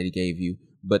authority that he gave you.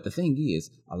 But the thing is,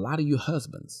 a lot of you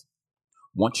husbands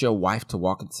want your wife to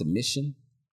walk in submission,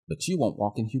 but you won't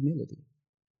walk in humility.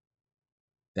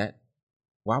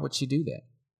 Why would she do that?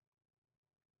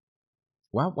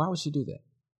 Why would she do that?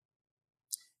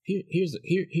 Here's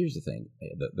the thing.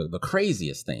 The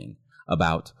craziest thing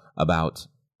about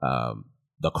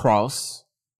the cross,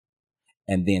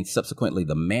 and then subsequently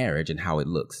the marriage and how it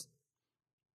looks.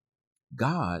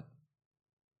 God,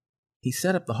 he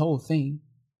set up the whole thing.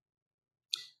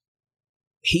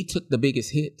 He took the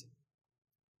biggest hit,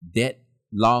 debt,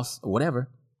 loss, or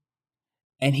whatever,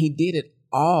 and he did it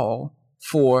all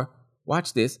for,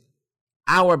 watch this,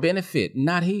 our benefit,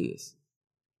 not his.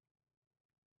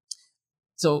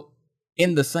 So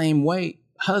in the same way,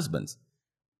 husbands,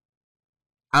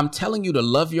 I'm telling you to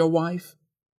love your wife,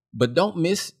 but don't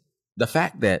miss the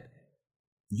fact that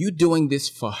you doing this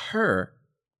for her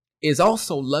is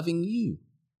also loving you.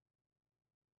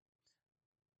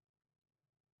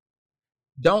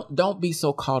 Don't be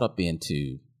so caught up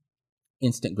into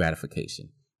instant gratification,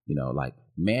 like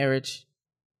marriage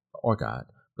or God.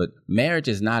 But marriage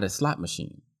is not a slot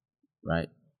machine, right?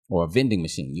 Or a vending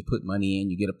machine. You put money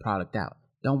in, you get a product out.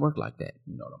 Don't work like that.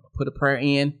 Put a prayer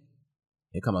in,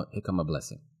 here come a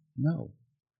blessing. No.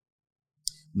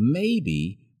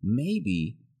 Maybe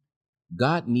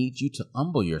God needs you to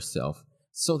humble yourself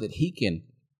so that he can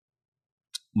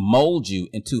mold you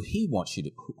into who he wants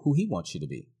you to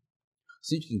be.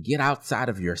 So you can get outside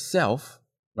of yourself,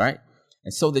 right?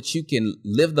 And so that you can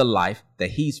live the life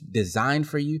that he's designed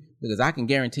for you. Because I can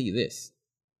guarantee you this.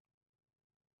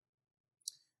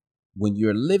 When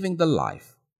you're living the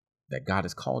life that God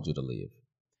has called you to live,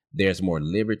 there's more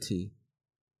liberty,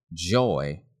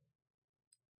 joy,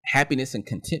 happiness, and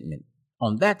contentment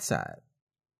on that side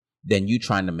than you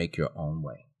trying to make your own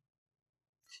way.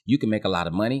 You can make a lot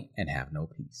of money and have no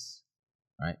peace,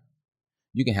 right?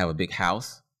 You can have a big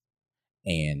house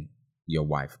and your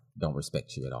wife don't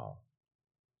respect you at all.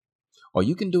 Or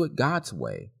you can do it God's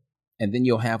way and then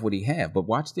you'll have what he have. But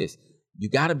watch this. You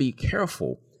got to be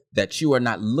careful that you are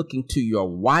not looking to your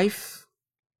wife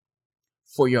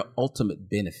for your ultimate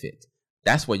benefit.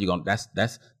 That's where you're going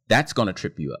that's going to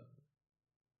trip you up.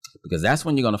 Because that's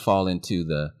when you're going to fall into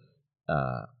the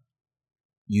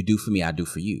you do for me, I do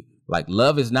for you. Like,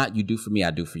 love is not you do for me,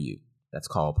 I do for you. That's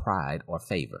called pride or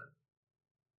favor.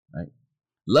 Right?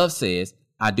 Love says,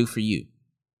 I do for you.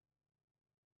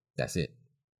 That's it.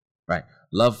 Right?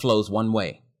 Love flows one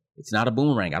way. It's not a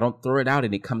boomerang. I don't throw it out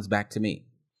and it comes back to me.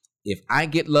 If I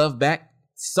get love back,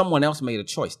 someone else made a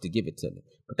choice to give it to me.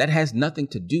 But that has nothing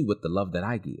to do with the love that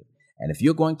I give. And if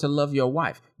you're going to love your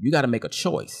wife, you got to make a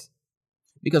choice.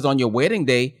 Because on your wedding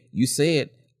day, you said,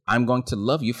 I'm going to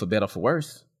love you for better or for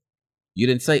worse. You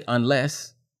didn't say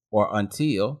unless or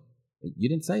until. You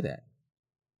didn't say that.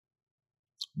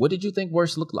 What did you think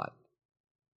worse looked like?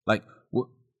 Like,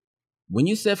 when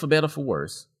you said for better, for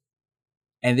worse,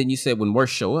 and then you said when worse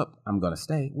show up, I'm going to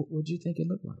stay, what did you think it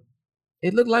looked like?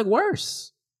 It looked like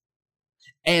worse.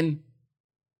 And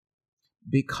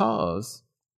because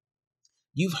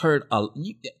you've heard,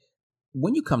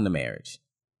 when you come to marriage,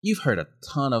 you've heard a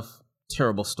ton of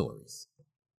terrible stories.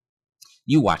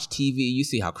 You watch TV, you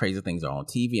see how crazy things are on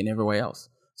TV and everywhere else.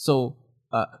 So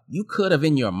you could have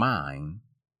in your mind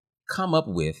come up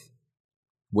with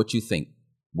what you think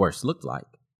worse looked like.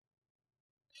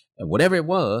 And whatever it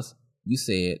was, you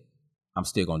said, I'm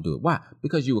still going to do it. Why?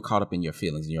 Because you were caught up in your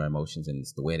feelings and your emotions, and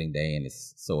it's the wedding day and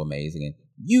it's so amazing. And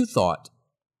you thought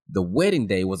the wedding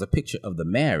day was a picture of the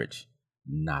marriage.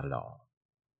 Not at all.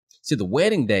 See, the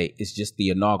wedding day is just the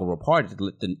inaugural party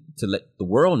to let the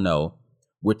world know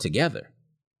we're together.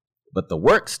 But the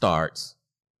work starts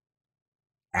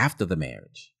after the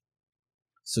marriage.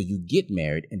 So you get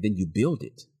married and then you build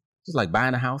it. Just like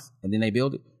buying a house and then they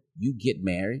build it. You get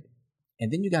married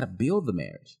and then you got to build the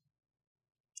marriage.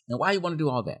 And why you want to do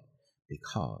all that?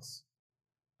 Because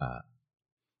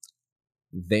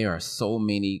there are so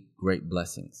many great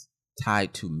blessings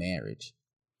tied to marriage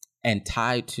and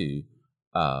tied to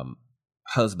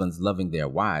husbands loving their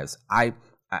wives. I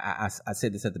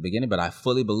said this at the beginning, but I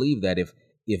fully believe that if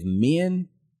men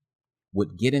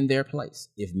would get in their place,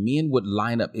 if men would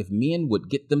line up, if men would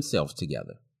get themselves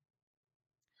together,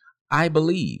 I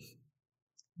believe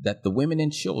that the women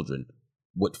and children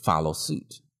would follow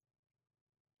suit.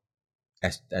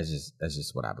 That's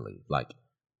just what I believe. Like,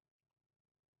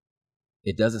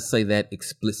 it doesn't say that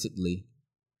explicitly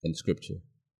in Scripture,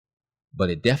 but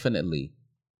it definitely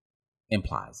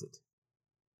implies it.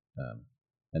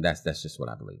 And that's just what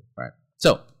I believe, right?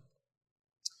 So,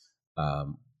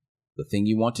 the thing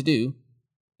you want to do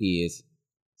is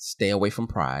stay away from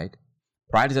pride.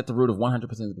 Pride is at the root of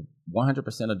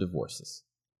 100% of divorces,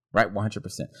 right?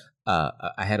 100%.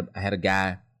 I had a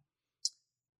guy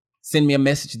send me a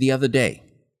message the other day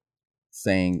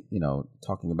saying,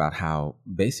 talking about how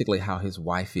his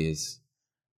wife is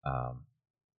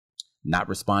not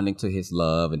responding to his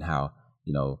love, and how,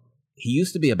 he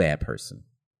used to be a bad person,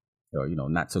 or,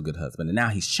 not so good husband, and now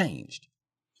he's changed.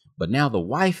 But now the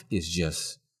wife is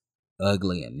just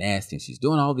ugly and nasty, and she's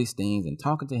doing all these things and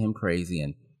talking to him crazy,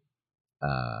 and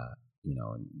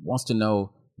and wants to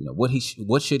know,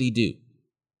 what should he do?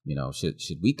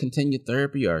 Should we continue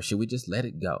therapy, or should we just let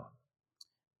it go?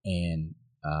 And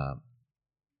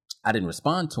I didn't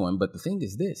respond to him, but the thing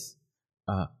is this: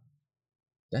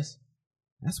 that's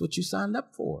what you signed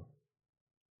up for.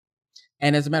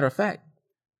 And as a matter of fact,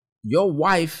 your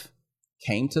wife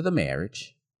came to the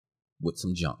marriage with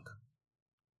some junk,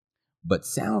 but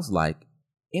sounds like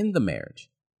in the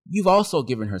marriage you've also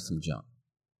given her some junk.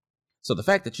 So the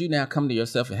fact that you now come to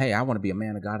yourself and, hey, I want to be a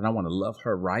man of God and I want to love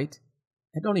her right,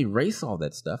 and don't erase all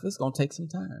that stuff. It's going to take some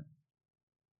time.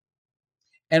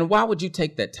 And why would you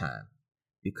take that time?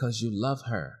 Because you love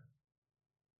her.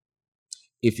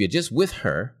 If you're just with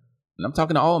her, and I'm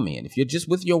talking to all men, if you're just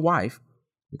with your wife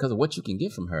because of what you can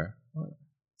get from her, well,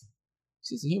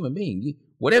 she's a human being.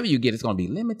 Whatever you get is going to be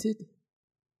limited.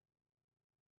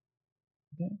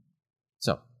 Okay?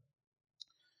 So,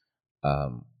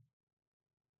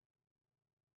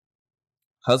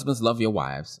 husbands, love your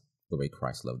wives the way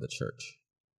Christ loved the church,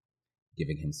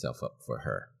 giving himself up for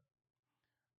her.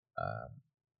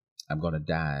 I'm going to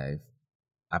dive,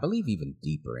 I believe, even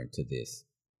deeper into this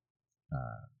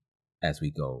as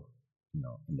we go,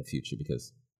 in the future,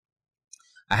 because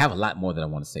I have a lot more that I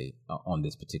want to say on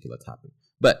this particular topic.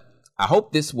 But I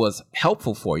hope this was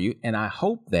helpful for you, and I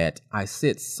hope that I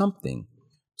said something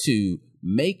to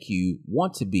make you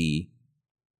want to be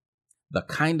the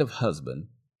kind of husband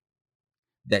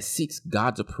that seeks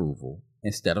God's approval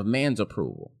instead of man's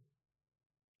approval.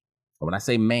 But when I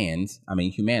say man's, I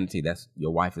mean humanity. That's,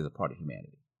 your wife is a part of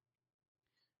humanity.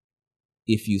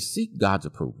 If you seek God's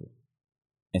approval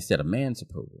instead of man's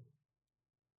approval,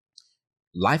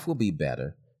 life will be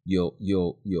better. You'll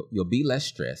be less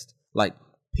stressed. Like,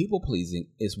 people pleasing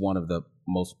is one of the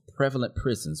most prevalent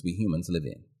prisons we humans live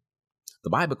in. The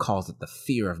Bible calls it the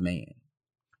fear of man.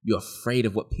 You're afraid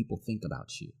of what people think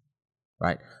about you,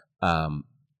 right?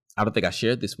 I don't think I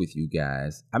shared this with you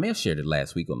guys. I may have shared it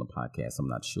last week on the podcast. I'm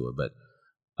not sure, but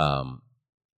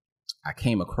I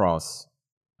came across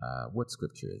what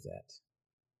scripture is that?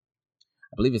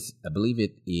 I believe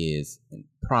it is in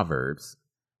Proverbs.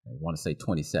 I want to say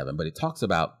 27, but it talks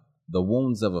about the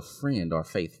wounds of a friend are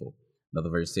faithful. Another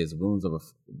verse says, wounds of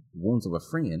a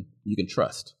friend you can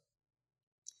trust.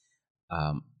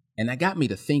 And that got me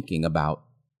to thinking about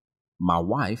my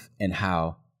wife and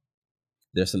how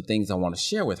There's some things I want to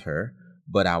share with her,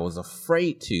 but I was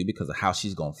afraid to because of how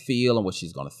she's going to feel and what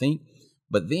she's going to think.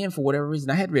 But then for whatever reason,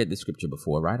 I had read the scripture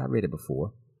before, right? I read it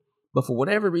before. But for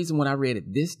whatever reason, when I read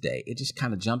it this day, it just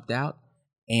kind of jumped out.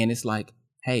 And it's like,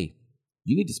 hey,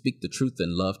 you need to speak the truth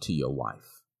and love to your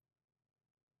wife.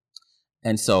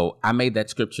 And so I made that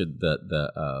scripture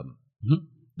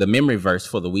the memory verse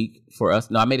for the week for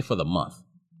us. No, I made it for the month.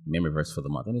 Memory verse for the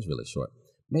month. And it's really short.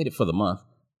 Made it for the month.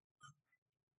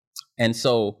 And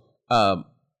so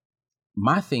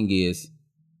my thing is,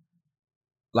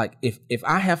 like, if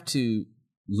I have to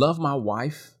love my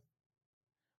wife,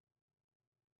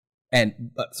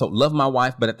 and so love my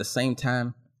wife, but at the same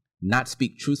time not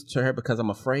speak truth to her because I'm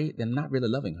afraid, then I'm not really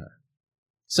loving her.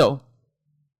 So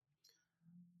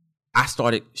I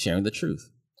started sharing the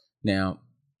truth. Now,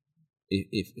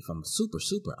 if I'm super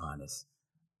honest,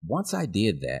 once I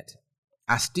did that,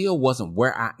 I still wasn't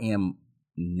where I am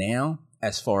now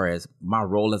as far as my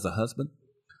role as a husband.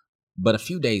 But a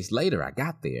few days later, I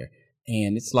got there,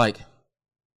 and it's like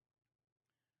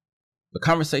the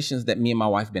conversations that me and my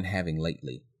wife have been having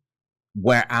lately,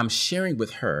 where I'm sharing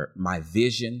with her my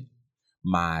vision,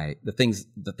 the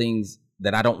things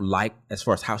that I don't like as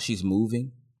far as how she's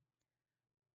moving.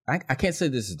 I can't say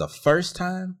this is the first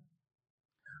time,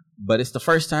 but it's the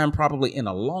first time probably in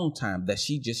a long time that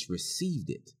she just received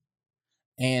it.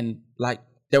 And like,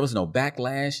 there was no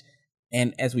backlash.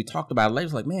 And as we talked about it later,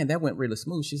 it's like, man, that went really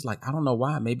smooth. She's like, I don't know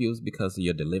why. Maybe it was because of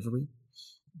your delivery,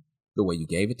 the way you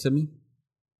gave it to me.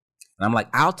 And I'm like,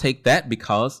 I'll take that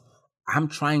because I'm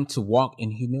trying to walk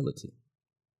in humility,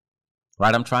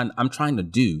 right? I'm trying to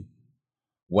do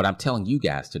what I'm telling you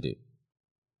guys to do,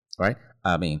 right?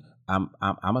 I mean, I'm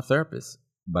a therapist,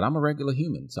 but I'm a regular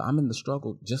human. So I'm in the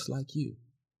struggle just like you,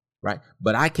 right?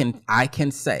 But I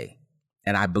can say,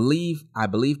 and I believe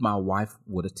my wife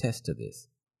would attest to this.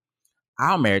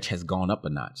 Our marriage has gone up a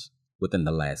notch within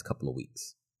the last couple of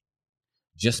weeks.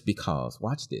 Just because,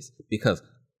 watch this, because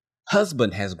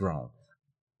husband has grown.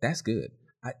 That's good.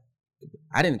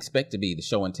 I didn't expect to be the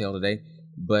show and tell today,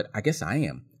 but I guess I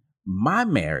am. My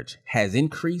marriage has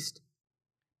increased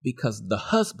because the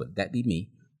husband, that be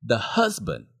me, the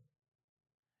husband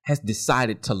has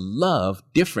decided to love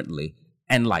differently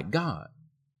and like God.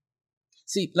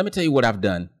 See, let me tell you what I've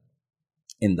done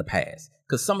in the past,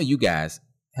 because some of you guys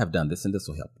have done this, and this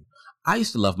will help you. I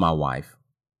used to love my wife.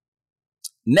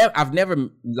 I've never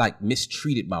like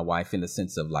mistreated my wife in the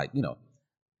sense of like, you know,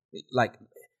 like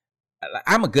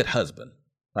I'm a good husband,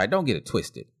 right? Don't get it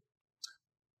twisted.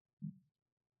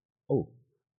 Oh,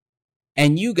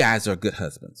 and you guys are good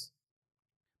husbands,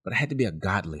 but I had to be a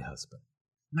godly husband.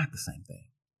 Not the same thing.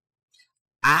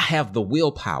 I have the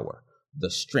willpower,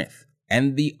 the strength,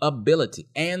 and the ability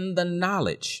and the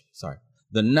knowledge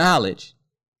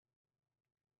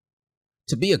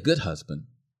to be a good husband.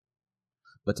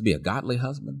 But to be a godly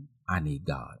husband, I need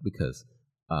God because,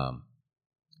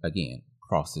 again,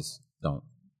 crosses don't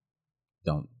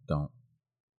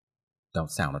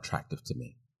sound attractive to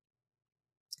me.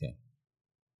 Okay.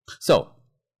 So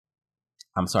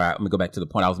I'm sorry. Let me go back to the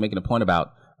point. I was making a point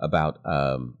about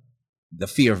the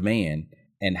fear of man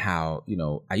and how, you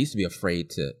know, I used to be afraid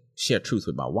to share truth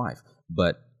with my wife,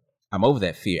 but I'm over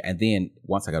that fear. And then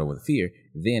once I got over the fear,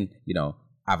 then, you know,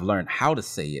 I've learned how to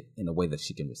say it in a way that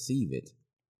she can receive it.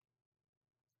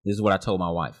 This is what I told my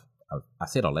wife. I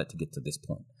said all that to get to this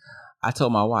point. I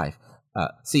told my wife,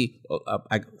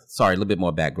 sorry, a little bit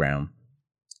more background.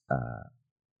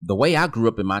 The way I grew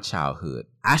up in my childhood,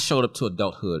 I showed up to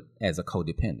adulthood as a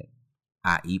codependent,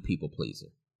 i.e. people pleaser.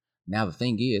 Now, the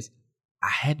thing is, I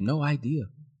had no idea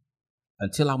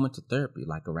until I went to therapy,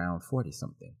 like around 40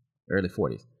 something, early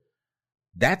 40s.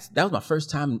 That was my first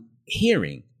time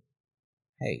hearing,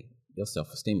 hey, your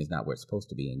self-esteem is not where it's supposed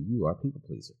to be, and you are a people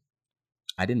pleaser.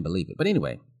 I didn't believe it. But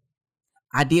anyway,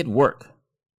 I did work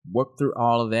through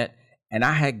all of that, and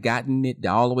I had gotten it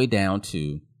all the way down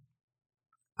to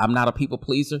I'm not a people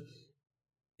pleaser,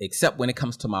 except when it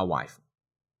comes to my wife.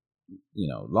 You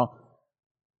know,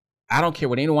 I don't care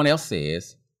what anyone else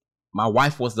says. My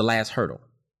wife was the last hurdle.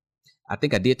 I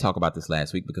think I did talk about this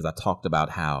last week because I talked about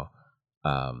how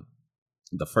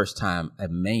the first time a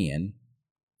man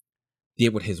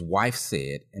did what his wife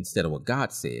said instead of what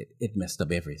God said, it messed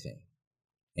up everything.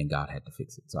 And God had to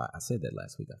fix it. So I said that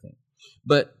last week, I think.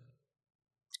 But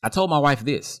I told my wife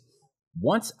this.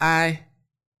 Once I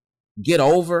get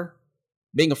over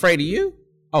being afraid of you,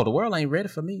 oh, the world ain't ready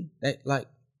for me. Like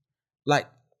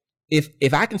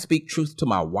if I can speak truth to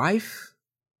my wife,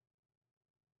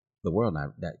 the world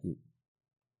not that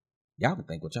y'all can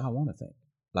think what y'all want to think.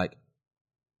 Like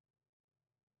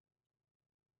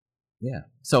Yeah.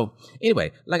 So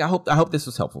anyway, like I hope this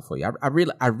was helpful for you. I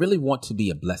really want to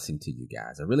be a blessing to you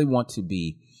guys. I really want to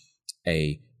be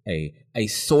a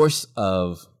source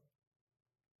of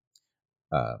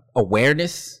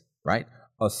awareness, right?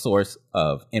 A source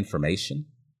of information,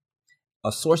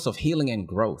 a source of healing and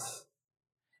growth,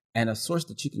 and a source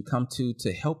that you can come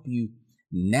to help you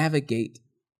navigate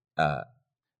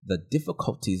the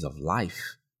difficulties of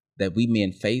life that we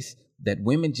men face that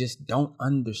women just don't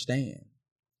understand.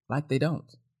 Like they don't.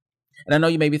 And I know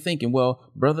you may be thinking, well,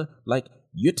 brother, like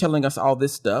you're telling us all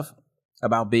this stuff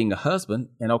about being a husband.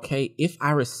 And okay, if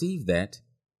I receive that,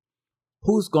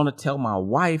 who's going to tell my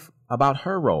wife about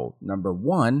her role? Number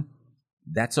one,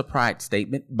 that's a pride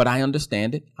statement, but I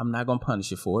understand it. I'm not going to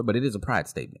punish you for it, but it is a pride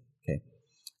statement. Okay.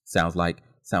 Sounds like,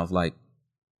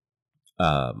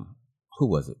 who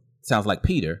was it? Sounds like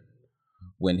Peter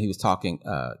when he was talking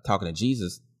to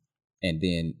Jesus. And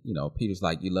then, Peter's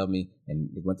like, you love me. And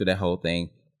they went through that whole thing.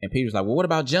 And Peter's like, well, what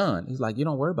about John? He's like, you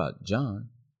don't worry about John.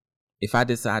 If I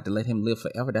decide to let him live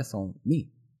forever, that's on me.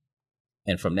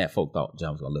 And from that, folk thought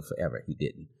John was going to live forever. He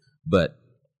didn't. But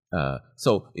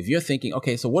so if you're thinking,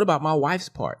 okay, so what about my wife's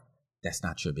part? That's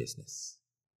not your business.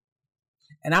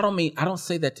 And I don't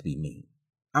say that to be mean.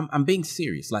 I'm being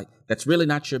serious. Like, that's really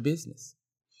not your business.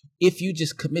 If you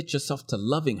just commit yourself to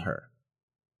loving her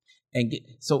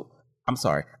I'm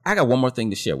sorry. I got one more thing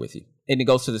to share with you. And it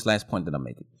goes to this last point that I'm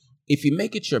making. If you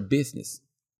make it your business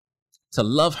to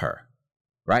love her,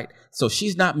 right? So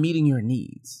she's not meeting your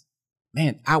needs.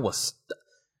 Man, I was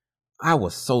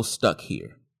so stuck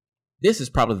here. This is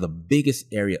probably the biggest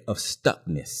area of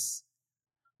stuckness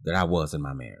that I was in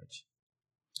my marriage.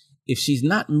 If she's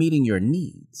not meeting your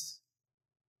needs,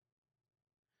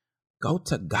 go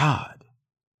to God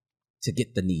to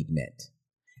get the need met.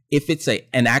 If it's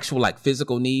an actual like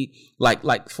physical need, the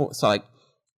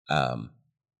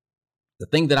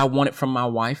thing that I wanted from my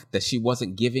wife that she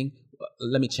wasn't giving,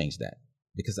 let me change that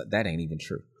because that ain't even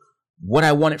true. What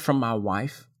I wanted from my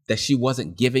wife that she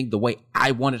wasn't giving the way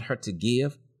I wanted her to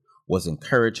give was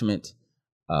encouragement.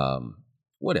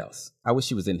 What else? I wish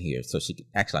she was in here so she could,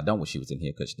 actually I don't wish she was in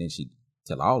here because then she'd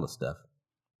tell all the stuff,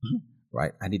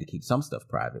 right? I need to keep some stuff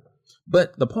private.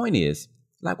 But the point is,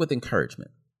 like with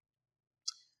encouragement,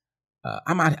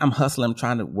 I'm hustling, I'm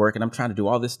trying to work, and I'm trying to do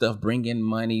all this stuff, bring in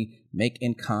money, make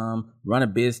income, run a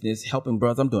business, helping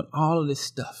brothers. I'm doing all of this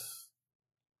stuff.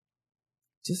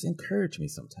 Just encourage me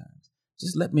sometimes.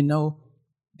 Just let me know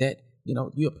that,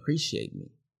 you appreciate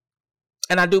me.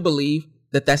 And I do believe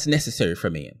that that's necessary for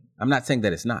men. I'm not saying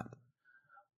that it's not.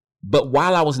 But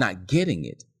while I was not getting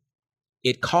it,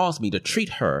 it caused me to treat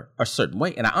her a certain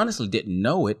way. And I honestly didn't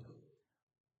know it,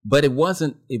 but it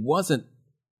wasn't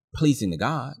pleasing to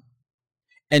God.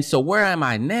 And so where am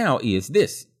I now is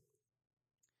this.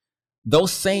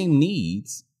 Those same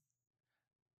needs,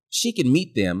 she can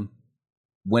meet them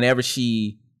whenever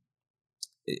the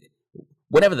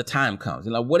time comes,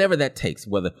 whatever that takes,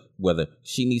 whether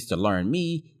she needs to learn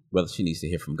me, whether she needs to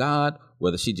hear from God,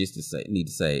 whether she just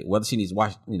whether she needs to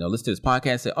watch, listen to this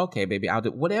podcast and say, okay, baby, I'll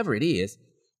do whatever it is.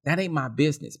 That ain't my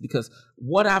business, because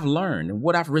what I've learned and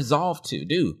what I've resolved to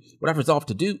do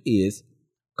is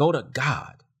go to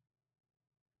God.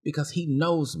 Because he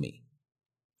knows me,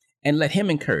 and let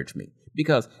him encourage me,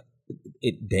 because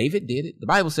David did it. The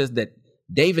Bible says that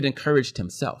David encouraged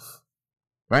himself,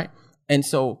 right? And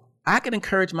so I can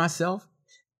encourage myself.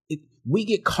 We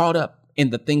get caught up in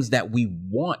the things that we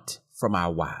want from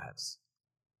our wives.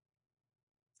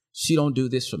 She don't do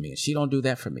this for me, and she don't do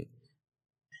that for me.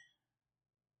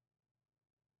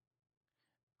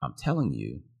 I'm telling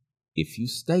you, if you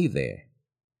stay there,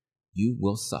 you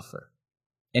will suffer.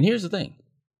 And here's the thing.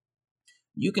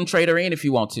 You can trade her in if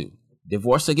you want to.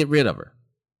 Divorce her, get rid of her.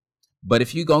 But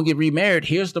if you're going to get remarried,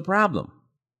 here's the problem.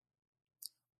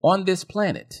 On this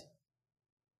planet,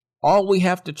 all we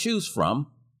have to choose from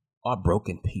are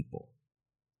broken people.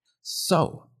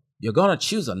 So you're going to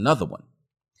choose another one.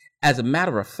 As a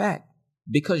matter of fact,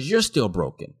 because you're still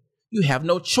broken, you have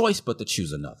no choice but to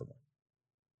choose another one.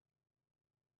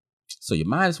 So you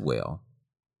might as well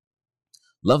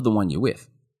love the one you're with.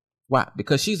 Why?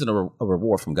 Because she's a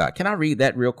reward from God. Can I read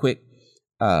that real quick?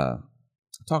 I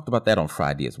talked about that on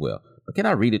Friday as well. But can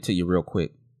I read it to you real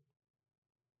quick?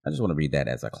 I just want to read that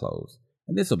as I close.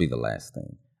 And this will be the last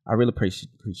thing. I really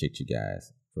appreciate you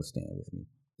guys for staying with me.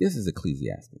 This is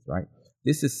Ecclesiastes, right?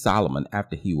 This is Solomon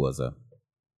after he was a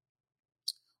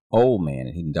old man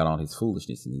and he'd done all his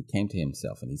foolishness, and he came to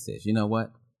himself and he says, you know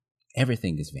what?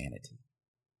 Everything is vanity.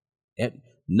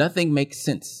 Nothing makes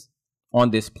sense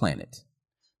on this planet.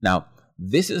 Now,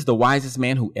 this is the wisest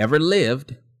man who ever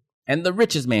lived and the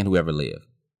richest man who ever lived.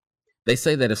 They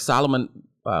say that if Solomon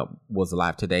was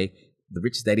alive today, the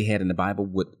riches that he had in the Bible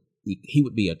he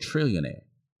would be a trillionaire.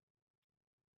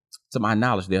 To my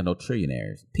knowledge, there are no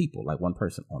trillionaires, people like one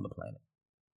person on the planet.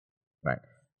 Right?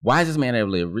 Wisest man ever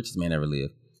lived, richest man ever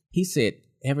lived. He said,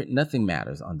 nothing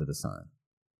matters under the sun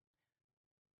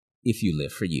if you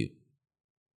live for you.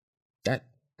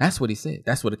 That's what he said.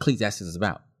 That's what Ecclesiastes is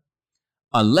about.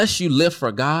 Unless you live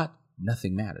for God,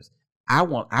 nothing matters. I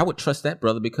would trust that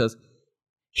brother because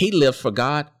he lived for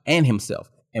God and himself.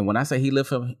 And when I say he lived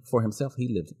for himself, he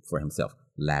lived for himself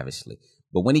lavishly.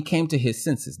 But when he came to his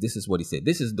senses, this is what he said.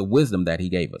 This is the wisdom that he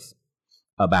gave us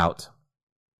about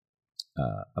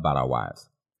our wives.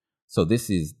 So this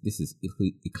is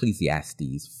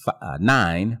Ecclesiastes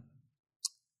 9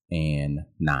 and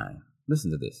 9.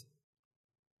 Listen to this.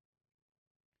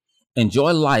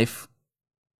 Enjoy life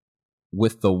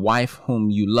with the wife whom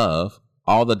you love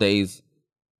all the days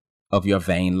of your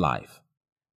vain life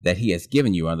that he has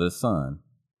given you under the sun,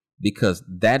 because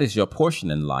that is your portion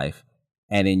in life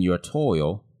and in your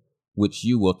toil, which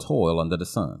you will toil under the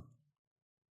sun.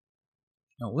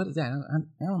 Now, what is that?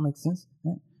 That don't make sense.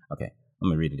 Okay, I'm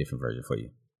gonna read a different version for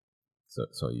you, so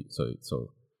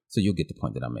you'll get the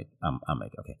point that I make.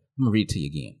 Okay, I'm gonna read it to you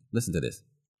again. Listen to this.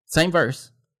 Same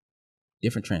verse,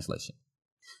 different translation.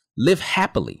 Live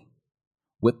happily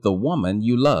with the woman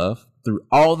you love through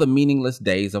all the meaningless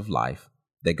days of life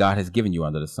that God has given you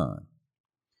under the sun.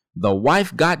 The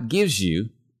wife God gives you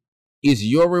is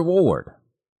your reward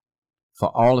for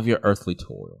all of your earthly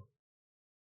toil.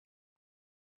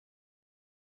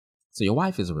 So your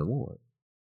wife is a reward.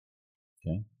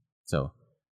 Okay? So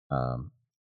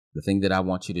the thing that I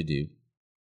want you to do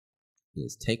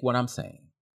is take what I'm saying,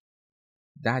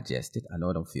 digest it. I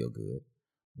know it don't feel good,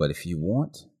 but if you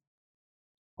want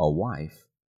a wife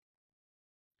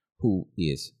who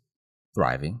is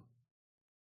thriving,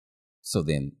 so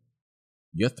then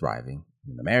you're thriving,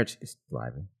 and the marriage is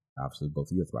thriving, obviously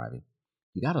both of you are thriving,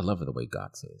 you got to love her the way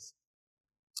God says.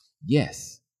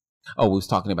 Yes. Oh, we was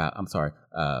talking about, I'm sorry,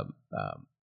 I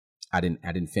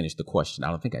didn't finish the question. I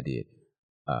don't think I did.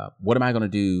 What am I going to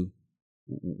do?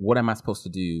 What am I supposed to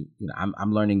do? You know,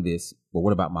 I'm learning this, but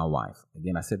what about my wife?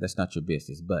 Again, I said that's not your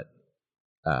business, but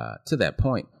to that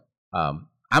point, I'm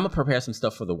going to prepare some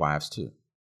stuff for the wives too.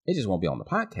 It just won't be on the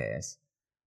podcast,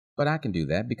 but I can do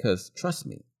that because trust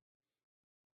me,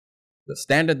 the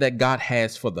standard that God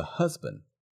has for the husband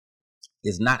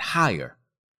is not higher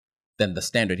than the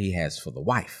standard he has for the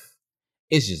wife.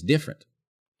 It's just different.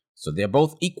 So they're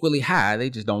both equally high. They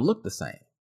just don't look the same.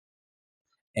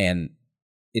 And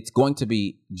it's going to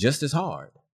be just as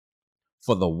hard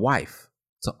for the wife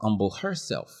to humble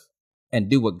herself and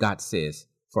do what God says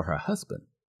for her husband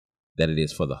that it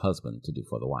is for the husband to do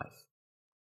for the wife.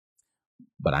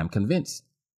 But I'm convinced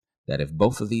that if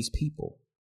both of these people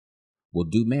will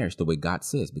do marriage the way God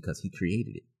says because he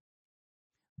created it,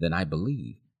 then I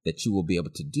believe that you will be able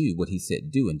to do what he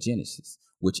said do in Genesis,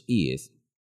 which is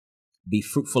be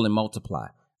fruitful and multiply.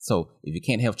 So if you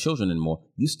can't have children anymore,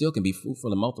 you still can be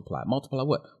fruitful and multiply. Multiply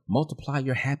what? Multiply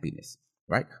your happiness,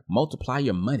 right? Multiply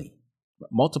your money.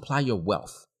 Multiply your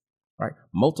wealth, right?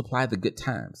 Multiply the good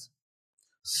times.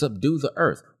 Subdue the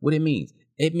earth. What it means?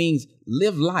 It means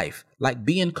live life, like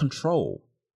be in control,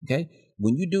 okay?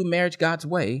 When you do marriage God's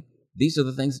way, these are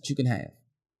the things that you can have.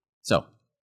 So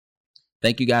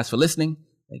thank you guys for listening.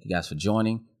 Thank you guys for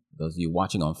joining. Those of you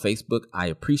watching on Facebook, I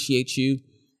appreciate you.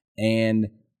 And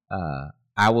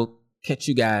I will catch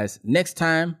you guys next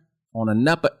time on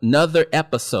another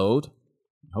episode.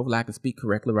 Hopefully I can speak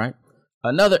correctly, right?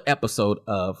 Another episode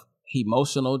of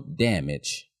Emotional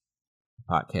Damage,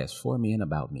 podcast for me and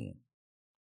about me.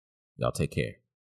 Y'all take care.